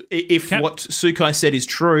 well, if what Sukai said is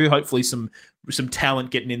true, hopefully some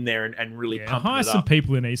talent getting in there and really pumping it up. Hire some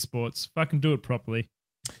people in esports. If I can do it properly.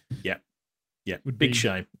 Yeah. Yeah. Big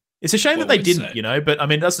shame. It's a shame that they didn't, but I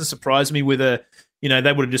mean, it doesn't surprise me with they would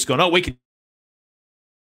have just gone, we can.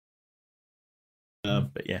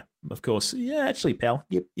 But yeah, of course. Yeah, actually, pal,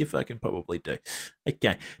 you fucking probably do.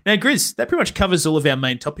 Okay. Now, Grizz, that pretty much covers all of our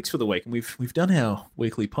main topics for the week, and we've done our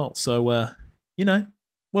weekly poll. So, what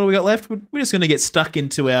do we got left? We're just going to get stuck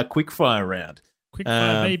into our quickfire round.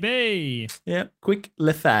 Quickfire, baby. Yeah, quick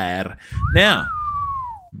le fire. Now,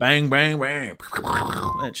 bang, bang, bang.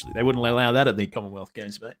 Actually, they wouldn't allow that at the Commonwealth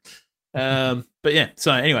Games, mate. But yeah,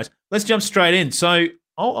 so anyways, let's jump straight in. So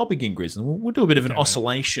I'll begin, Grizz, and we'll do a bit of an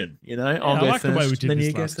oscillation. You know, I'll go first. I like the way we did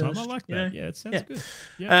this last time. I like that. Yeah, it sounds good.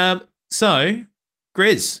 Yeah. So,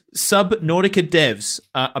 Grizz, Subnautica devs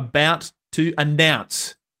are about to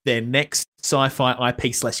announce their next sci-fi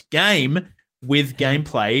IP/game with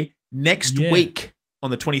gameplay next week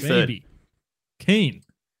on the 23rd. Baby. Keen.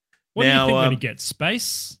 What do you think we're going to get?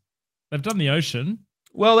 Space? They've done the ocean.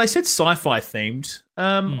 Well, they said sci-fi themed.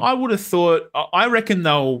 I would have thought. I reckon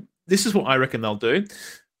they'll. This is what I reckon they'll do,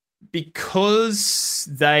 because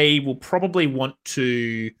they will probably want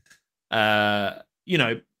to,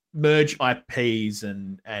 merge IPs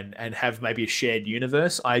and have maybe a shared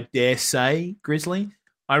universe. I dare say, Grizzly.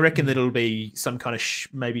 I reckon that it'll be some kind of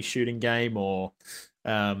maybe shooting game or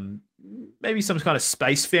maybe some kind of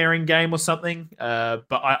spacefaring game or something. But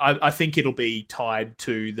I think it'll be tied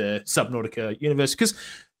to the Subnautica universe because,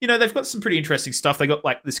 they've got some pretty interesting stuff. They got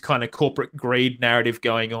like this kind of corporate greed narrative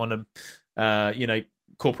going on and,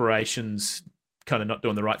 corporations kind of not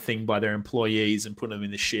doing the right thing by their employees and putting them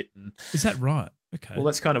in the shit. And is that right? Okay. Well,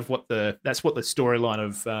 that's kind of what the storyline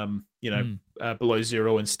of Below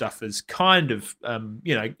Zero and stuff is kind of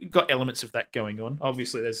got elements of that going on.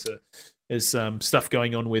 Obviously, there's stuff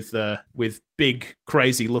going on with big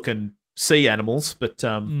crazy looking sea animals, but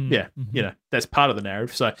that's part of the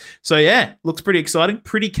narrative. So yeah, looks pretty exciting.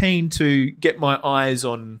 Pretty keen to get my eyes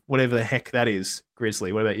on whatever the heck that is.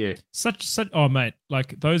 Grizzly, what about you? Oh mate,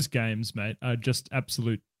 like those games, mate, are just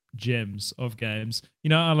absolute gems of games.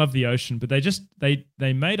 I love the ocean, but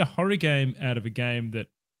they made a horror game out of a game that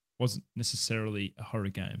wasn't necessarily a horror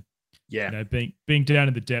game. Yeah. Being down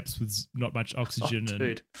in the depths with not much oxygen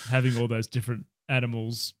and having all those different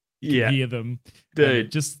animals, hear them,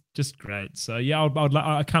 dude, just great. So yeah,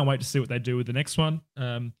 I can't wait to see what they do with the next one.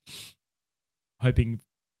 Hoping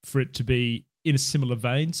for it to be in a similar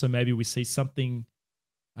vein. So maybe we see something.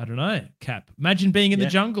 I don't know, Cap. Imagine being in the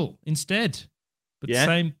jungle instead. But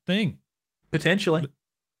same thing. Potentially.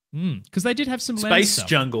 Because they did have some Space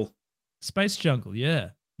jungle. Space jungle,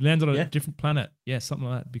 yeah. Land on a different planet. Yeah, something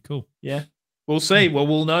like that would be cool. Yeah. We'll see. Well,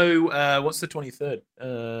 we'll know what's the 23rd.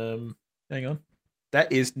 Hang on.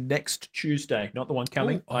 That is next Tuesday, not the one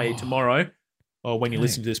coming, i.e. tomorrow. Or when you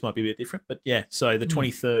listen to this might be a bit different. But yeah, so the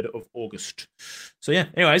 23rd of August. So yeah,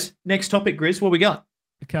 anyways, next topic, Grizz, what we got?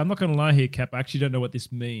 Okay, I'm not going to lie here, Cap. I actually don't know what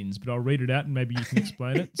this means, but I'll read it out and maybe you can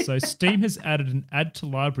explain it. So Steam has added an add to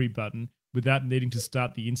library button without needing to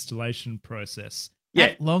start the installation process. Yeah.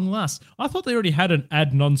 At long last. I thought they already had an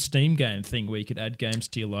add non-Steam game thing where you could add games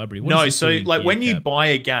to your library. No, so like when you buy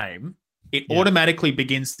a game, it automatically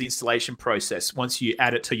begins the installation process once you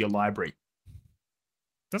add it to your library.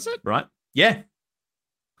 Does it? Right? Yeah.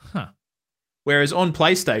 Huh. Whereas on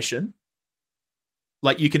PlayStation,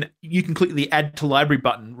 like you can click the add to library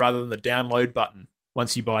button rather than the download button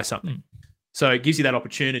once you buy something. So it gives you that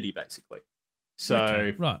opportunity basically.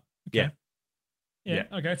 So right. Okay. Yeah.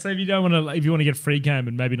 Okay. So if you want to get a free game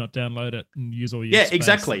and maybe not download it and use all your space,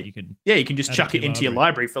 exactly. You can just chuck it into your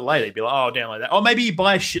library for later. You'd be like, oh, download that. Or maybe you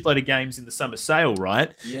buy a shitload of games in the summer sale,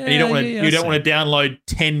 right? Yeah, and you don't want to download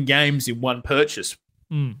 10 games in one purchase.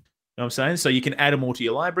 You know what I'm saying? So you can add them all to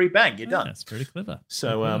your library. Bang, you're done. That's pretty clever.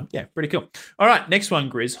 So, pretty cool. All right, next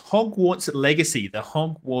one, Grizz. Hogwarts Legacy, the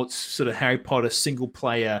Hogwarts sort of Harry Potter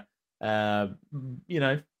single-player,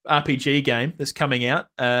 RPG game that's coming out.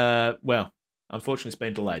 Unfortunately, it's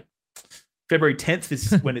been delayed. February 10th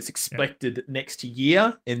is when it's expected next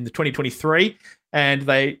year in the 2023. And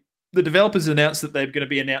the developers announced that they're going to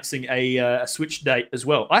be announcing a Switch date as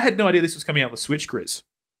well. I had no idea this was coming out on the Switch, Grizz.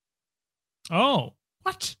 Oh,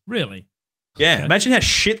 what? Really? Yeah, okay. Imagine how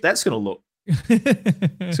shit that's going to look.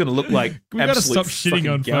 It's going to look like we got to stop shitting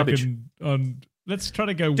on garbage. Let's try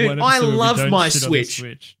to go. Dude, one I love my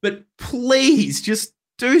Switch, but please just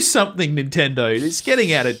do something, Nintendo.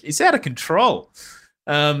 It's out of control.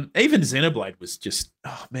 Even Xenoblade was just,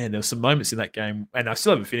 oh man, there were some moments in that game, and I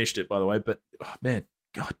still haven't finished it, by the way. But oh man,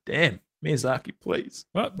 god damn, Miyazaki, please.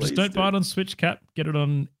 Well, just don't buy it on Switch, Cap. Get it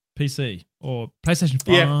on PC or PlayStation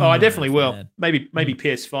 5. Yeah, I definitely will. Man. Maybe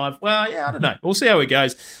PS5. Well, yeah, I don't know. We'll see how it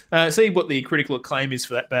goes. See what the critical acclaim is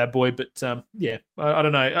for that bad boy. But I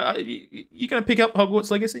don't know. You going to pick up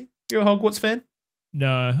Hogwarts Legacy? You're a Hogwarts fan?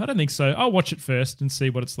 No, I don't think so. I'll watch it first and see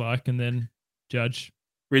what it's like, and then judge.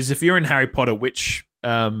 Riz, if you're in Harry Potter, which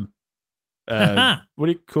what do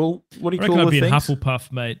you call the things? I'd be in Hufflepuff,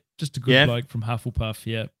 mate. Just a good bloke from Hufflepuff.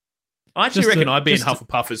 Yeah. I actually reckon I'd be in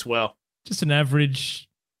Hufflepuff as well. Just an average,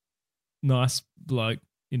 nice bloke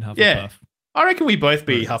in Hufflepuff. Yeah, I reckon we both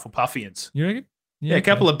be Hufflepuffians. You reckon? Yeah, a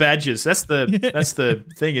couple of badges. That's the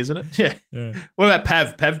thing, isn't it? Yeah. What about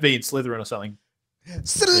Pav? Pav being Slytherin or something?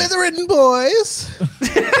 Slytherin boys.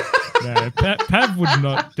 No, Pav would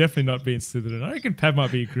definitely not be in Slytherin. I reckon Pav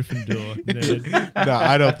might be a Gryffindor. No,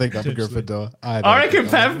 I don't think I'm a Gryffindor. I reckon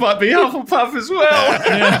Pav might be Hufflepuff as well.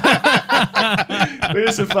 We're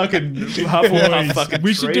just a fucking Hufflepuff fucking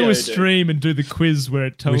We should do a trio, stream and do the quiz where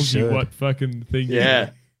it tells you what fucking thing.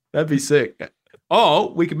 Yeah, that'd be sick.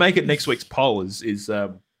 Oh, we could make it next week's poll. Is good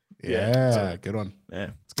one. Yeah,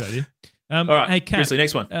 let's go. Yeah. All right, hey, Kat, Grizzly,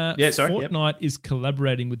 next one. Fortnite is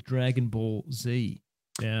collaborating with Dragon Ball Z.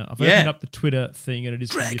 Yeah, I've opened up the Twitter thing, and it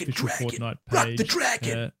is from the official Fortnite page. Rock the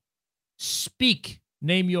dragon. Speak,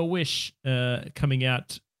 Name Your Wish, coming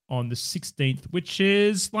out on the 16th, which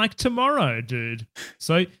is like tomorrow, dude.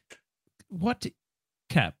 So, what,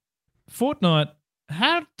 Cap? Fortnite,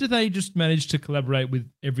 how do they just manage to collaborate with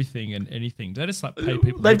everything and anything? They just like pay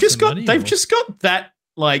people. They've just got that.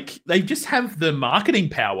 Like, they just have the marketing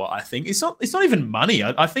power, I think. It's not even money.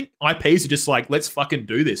 I think IPs are just like, let's fucking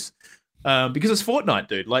do this. Because it's Fortnite,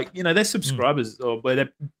 dude. Like, you know, their subscribers or their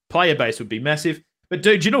player base would be massive. But,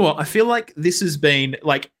 dude, you know what? I feel like this has been,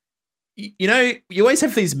 like, you know, you always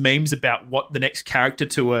have these memes about what the next character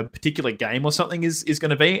to a particular game or something is going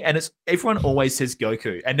to be. And everyone always says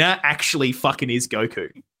Goku. And now actually fucking is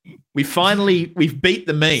Goku. We've beat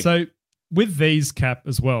the meme. So, with these, Cap,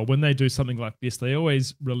 as well, when they do something like this, they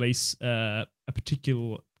always release a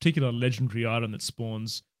particular legendary item that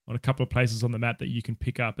spawns on a couple of places on the map that you can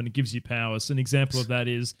pick up, and it gives you powers. An example of that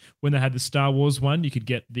is when they had the Star Wars one, you could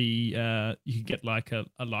get like a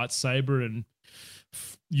lightsaber and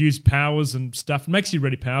use powers and stuff. It makes you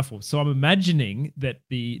really powerful. So I'm imagining that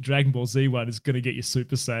the Dragon Ball Z one is going to get you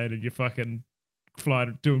Super Saiyan and you're fucking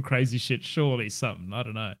flying, doing crazy shit. Surely something. I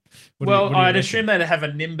don't know. I'd assume they'd have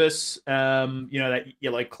a Nimbus, that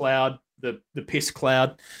yellow cloud, the piss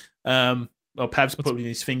cloud. Pav's putting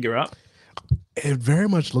his finger up. It very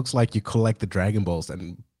much looks like you collect the Dragon Balls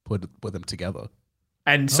and put them together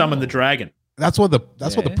and summon the dragon. That's what the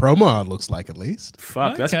promo art looks like, at least.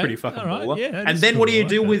 Fuck, that's pretty fucking baller. Yeah, and then what do you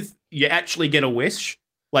do with? You actually get a wish,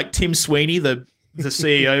 like Tim Sweeney, the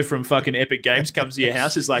CEO from fucking Epic Games, comes to your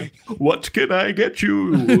house. Is like, what can I get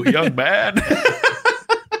you, young man?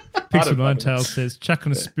 Pixel Ninetail says, chuck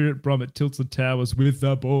on a spirit bomb at Tilted Towers with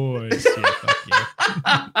the boys. Yeah, fuck yeah.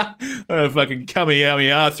 Fucking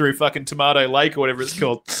Kamehameha through fucking Tomato Lake or whatever it's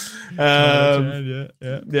called. Tomato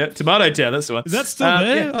Town, that's the one. Is that still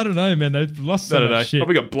there? Yeah. I don't know, man. They've lost so much shit.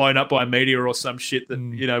 Probably got blown up by a meteor or some shit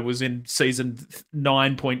that was in season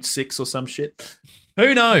 9.6 or some shit.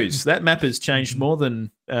 Who knows? That map has changed more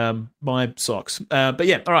than my socks. But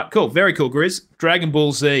yeah, all right, cool. Very cool, Grizz. Dragon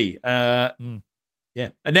Ball Z. Yeah.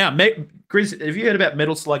 And now, Grizz, have you heard about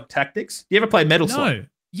Metal Slug Tactics? Do you ever play Metal Slug? No.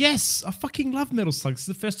 Yes, I fucking love Metal Slug. This is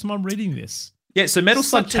the first time I'm reading this. Yeah, so Metal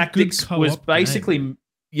Slug Tactics was basically... Game.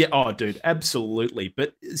 Yeah, oh, dude, absolutely.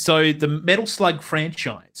 But so the Metal Slug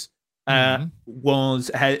franchise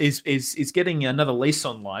is getting another lease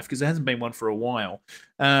on life because there hasn't been one for a while.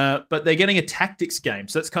 But they're getting a tactics game.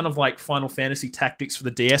 So that's kind of like Final Fantasy Tactics for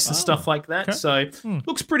the DS and stuff like that. Okay. So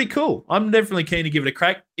looks pretty cool. I'm definitely keen to give it a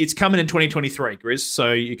crack. It's coming in 2023, Grizz.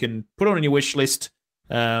 So you can put it on your wish list.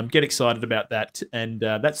 Get excited about that. And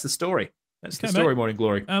that's the story. That's the story, mate. Morning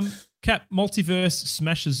Glory. Cap, Multiverse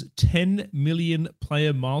smashes 10 million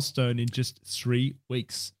player milestone in just 3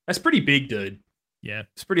 weeks. That's pretty big, dude. Yeah.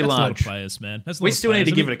 It's pretty large. A lot of players, man. We still need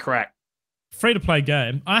to give it a crack. Free-to-play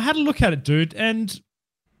game. I had a look at it, dude, and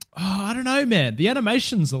I don't know, man. The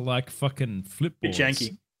animations are like fucking flipboards. Bit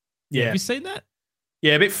janky. Yeah. Have you seen that?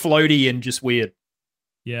 Yeah, a bit floaty and just weird.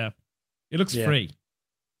 Yeah. It looks free.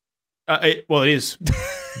 It is.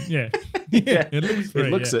 Yeah. Yeah, it looks free. It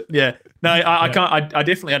looks it. Yeah. No, I can't. I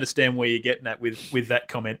definitely understand where you're getting at with that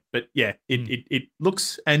comment. But yeah, it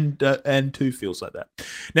looks and too feels like that.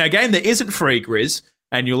 Now, a game that isn't free, Grizz,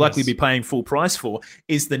 and you'll likely be paying full price for,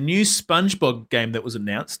 is the new SpongeBob game that was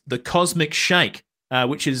announced, the Cosmic Shake,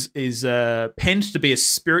 which is penned to be a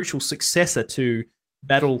spiritual successor to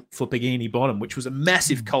Battle for Bikini Bottom, which was a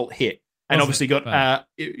massive cult hit. And obviously got,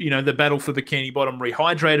 the Battle for Bikini Bottom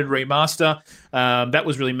Rehydrated remaster. That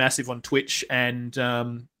was really massive on Twitch. And,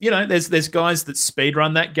 there's guys that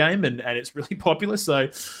speedrun that game and it's really popular. So,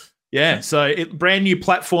 yeah. So, brand new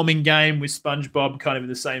platforming game with SpongeBob kind of in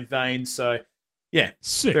the same vein. So, yeah.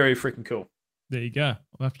 Sick. Very freaking cool. There you go.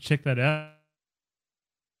 I'll have to check that out.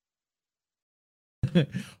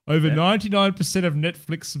 Over 99% of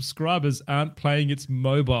Netflix subscribers aren't playing its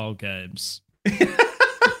mobile games.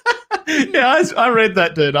 Yeah, I read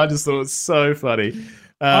that, dude. I just thought it was so funny.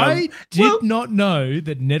 I did not know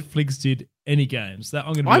that Netflix did any games.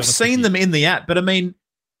 I've seen them in the app, but I mean,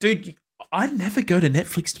 dude, I never go to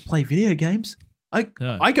Netflix to play video games. I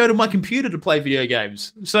go to my computer to play video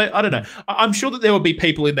games. So I don't know. I'm sure that there will be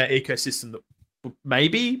people in that ecosystem that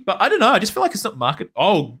maybe, but I don't know. I just feel like it's not market.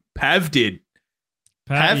 Oh, Pav did.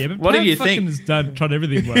 Pav, yeah, but what Pav do you think? Has tried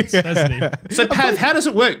everything once, hasn't he? So Pav, how does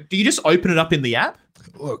it work? Do you just open it up in the app?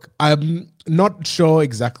 Look, I'm not sure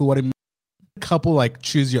exactly what it means. A couple like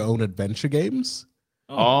choose your own adventure games.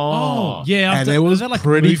 Yeah. And it was like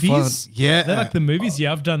pretty movies? fun. Yeah. They're like the movies.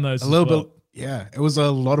 Yeah, I've done those a little bit. Yeah, it was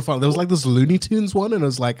a lot of fun. There was like this Looney Tunes one, and it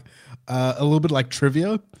was like a little bit like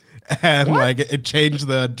trivia, and like it changed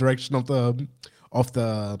the direction of the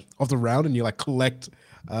round, and you like collect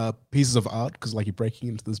pieces of art because like you're breaking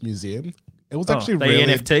into this musume. It was actually really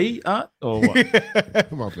NFT art or what?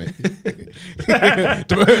 Come on, man.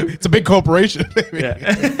 It's a big corporation.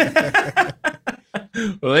 Yeah.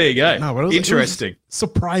 Well, there you go. No, interesting.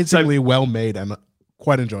 Surprisingly well made and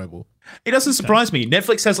quite enjoyable. It doesn't surprise me.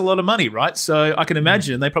 Netflix has a lot of money, right? So I can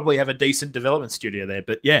imagine they probably have a decent development studio there.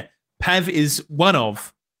 But yeah, Pav is one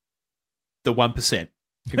of the 1%.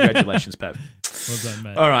 Congratulations, Pav. Well done,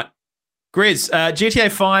 mate. All right. Grizz,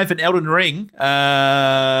 GTA 5 and Elden Ring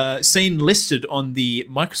seen listed on the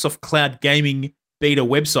Microsoft Cloud Gaming beta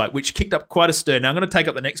website, which kicked up quite a stir. Now, I'm going to take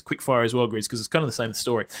up the next quickfire as well, Grizz, because it's kind of the same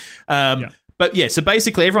story. But yeah, so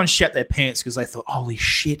basically everyone shat their pants because they thought, holy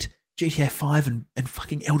shit, GTA 5 and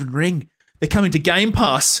fucking Elden Ring, they're coming to Game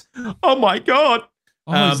Pass. Oh my God.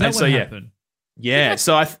 Is that what happened? Yeah,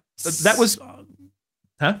 so that was...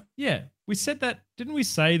 Huh? Yeah, we said that. Didn't we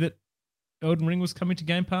say that Elden Ring was coming to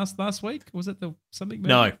Game Pass last week? Was it something?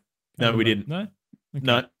 No, we didn't. No?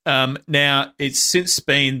 Okay. No. Now, it's since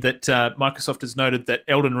been that Microsoft has noted that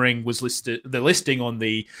Elden Ring was the listing on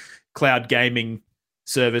the cloud gaming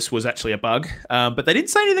service was actually a bug, but they didn't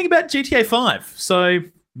say anything about GTA 5. So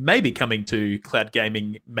maybe coming to cloud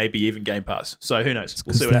gaming, maybe even Game Pass. So who knows?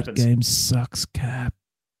 We'll see what happens. That game sucks, Cap.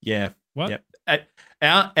 Yeah. What? Yeah.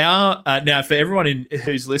 Our now for everyone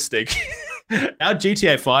who's listening, our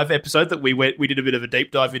GTA 5 episode that we did a bit of a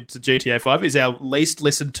deep dive into GTA 5 is our least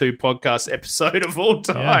listened to podcast episode of all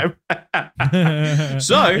time. Yeah.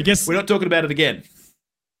 So I guess we're not talking about it again.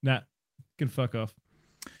 Nah, can fuck off.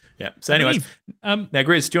 Yeah. So anyways, now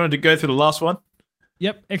Grizz, do you want to go through the last one?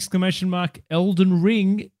 Yep. ! Elden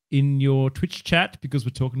Ring in your Twitch chat because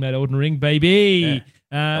we're talking about Elden Ring, baby.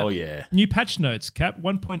 Yeah. New patch notes, Cap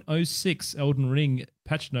 1.06 Elden Ring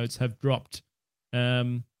patch notes have dropped.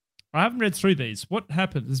 I haven't read through these. What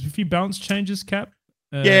happened? There's a few balance changes, Cap.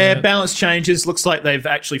 Balance changes. Looks like they've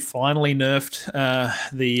actually finally nerfed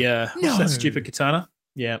what's that stupid katana?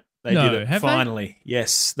 Yeah, they did it finally. They?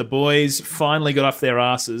 Yes, the boys finally got off their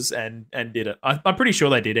asses and did it. I'm pretty sure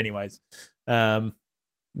they did, anyways.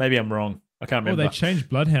 Maybe I'm wrong. I can't remember. Oh, they changed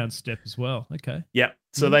Bloodhound Step as well. Okay. Yeah.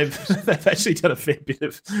 So they've actually done a fair bit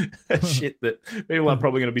of shit that people aren't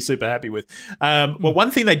probably going to be super happy with. Well, one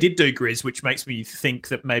thing they did do, Grizz, which makes me think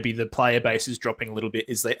that maybe the player base is dropping a little bit,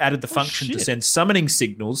 is they added the function to send summoning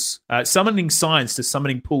signals, summoning signs to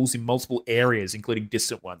summoning pools in multiple areas, including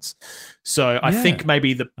distant ones. So I think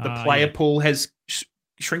maybe the player pool has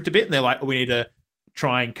shrinked a bit, and they're like, we need to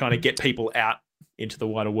try and kind of get people out into the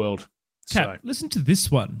wider world. Cap, listen to this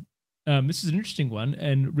one. This is an interesting one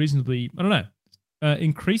and reasonably, I don't know,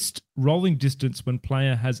 increased rolling distance when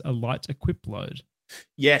player has a light equip load.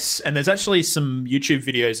 Yes, and there's actually some YouTube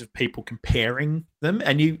videos of people comparing them,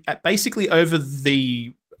 and you basically over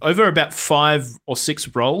about 5 or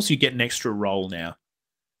 6 rolls, you get an extra roll now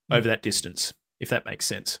over that distance, if that makes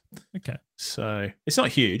sense. Okay. So it's not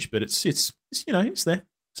huge, but it's it's there.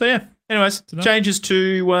 So yeah. Anyways, changes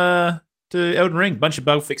to Elden Ring, bunch of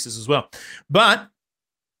bug fixes as well, but.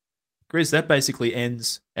 Grizz, that basically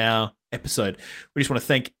ends our episode. We just want to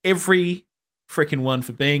thank every freaking one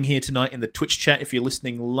for being here tonight in the Twitch chat. If you're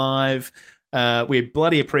listening live, we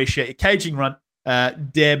bloody appreciate you. Caging Runt,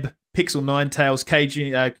 Deb, Pixel Nine Tails,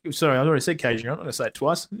 Caging. Sorry, I already said Caging Runt. I'm going to say it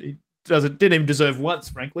twice. Didn't even deserve once,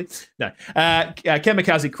 frankly. No.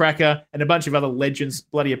 Kamikaze Cracker and a bunch of other legends.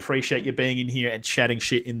 Bloody appreciate you being in here and chatting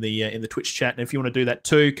shit in the Twitch chat. And if you want to do that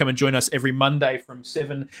too, come and join us every Monday from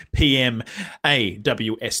 7 p.m.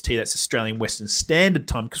 AWST. That's Australian Western Standard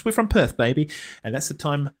Time because we're from Perth, baby. And that's the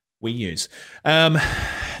time we use.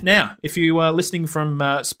 Now, if you are listening from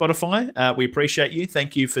Spotify, we appreciate you.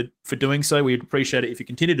 Thank you for doing so. We'd appreciate it if you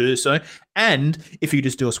continue to do so. And if you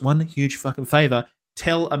just do us one huge fucking favor,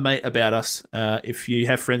 tell a mate about us. If you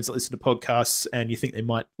have friends that listen to podcasts and you think they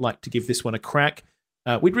might like to give this one a crack,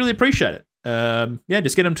 we'd really appreciate it.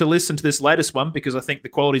 Just get them to listen to this latest one because I think the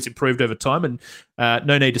quality's improved over time and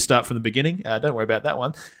no need to start from the beginning. Don't worry about that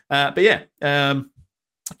one. Get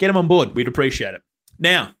them on board. We'd appreciate it.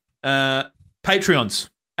 Now, Patreons,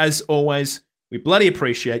 as always, we bloody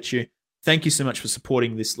appreciate you. thank you so much for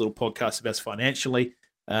supporting this little podcast of ours financially.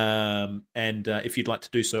 And if you'd like to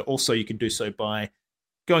do so, also you can do so by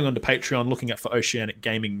going onto Patreon, looking up for Oceanic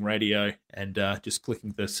Gaming Radio, and just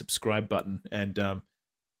clicking the subscribe button. And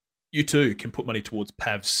you too can put money towards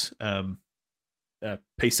Pav's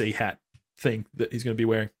PC hat thing that he's going to be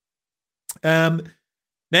wearing.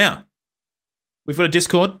 Now, we've got a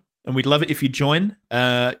Discord, and we'd love it if you join.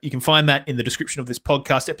 You can find that in the description of this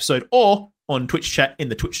podcast episode or on Twitch chat, in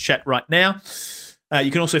the Twitch chat right now.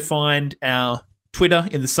 You can also find our Twitter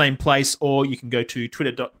in the same place, or you can go to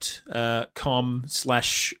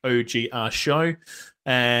twitter.com/OGR show.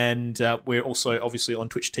 And we're also obviously on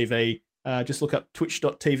Twitch TV. Just look up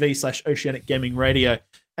twitch.tv/Oceanic Gaming Radio.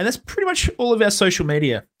 And that's pretty much all of our social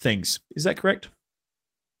media things. Is that correct?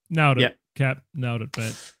 Nailed it, Cap. Nailed it,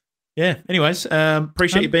 mate. Yeah. Anyways,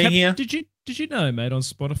 appreciate you being Cap, here. Did you know, mate, on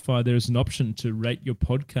Spotify there is an option to rate your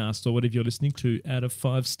podcast or whatever you're listening to out of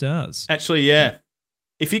 5 stars? Actually, yeah.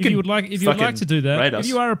 If you would like to do that, if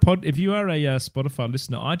you are a Spotify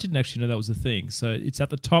listener, I didn't actually know that was a thing. So it's at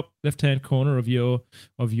the top left-hand corner of your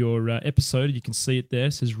episode. You can see it there.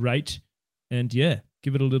 It says rate, and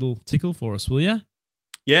give it a little tickle for us, will you?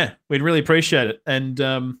 Yeah, we'd really appreciate it. And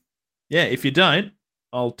if you don't,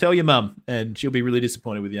 I'll tell your mum, and she'll be really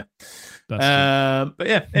disappointed with you. But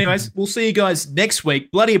yeah, anyways, we'll see you guys next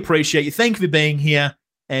week. Bloody appreciate you. Thank you for being here,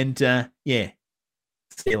 and see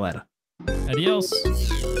you later. Adios.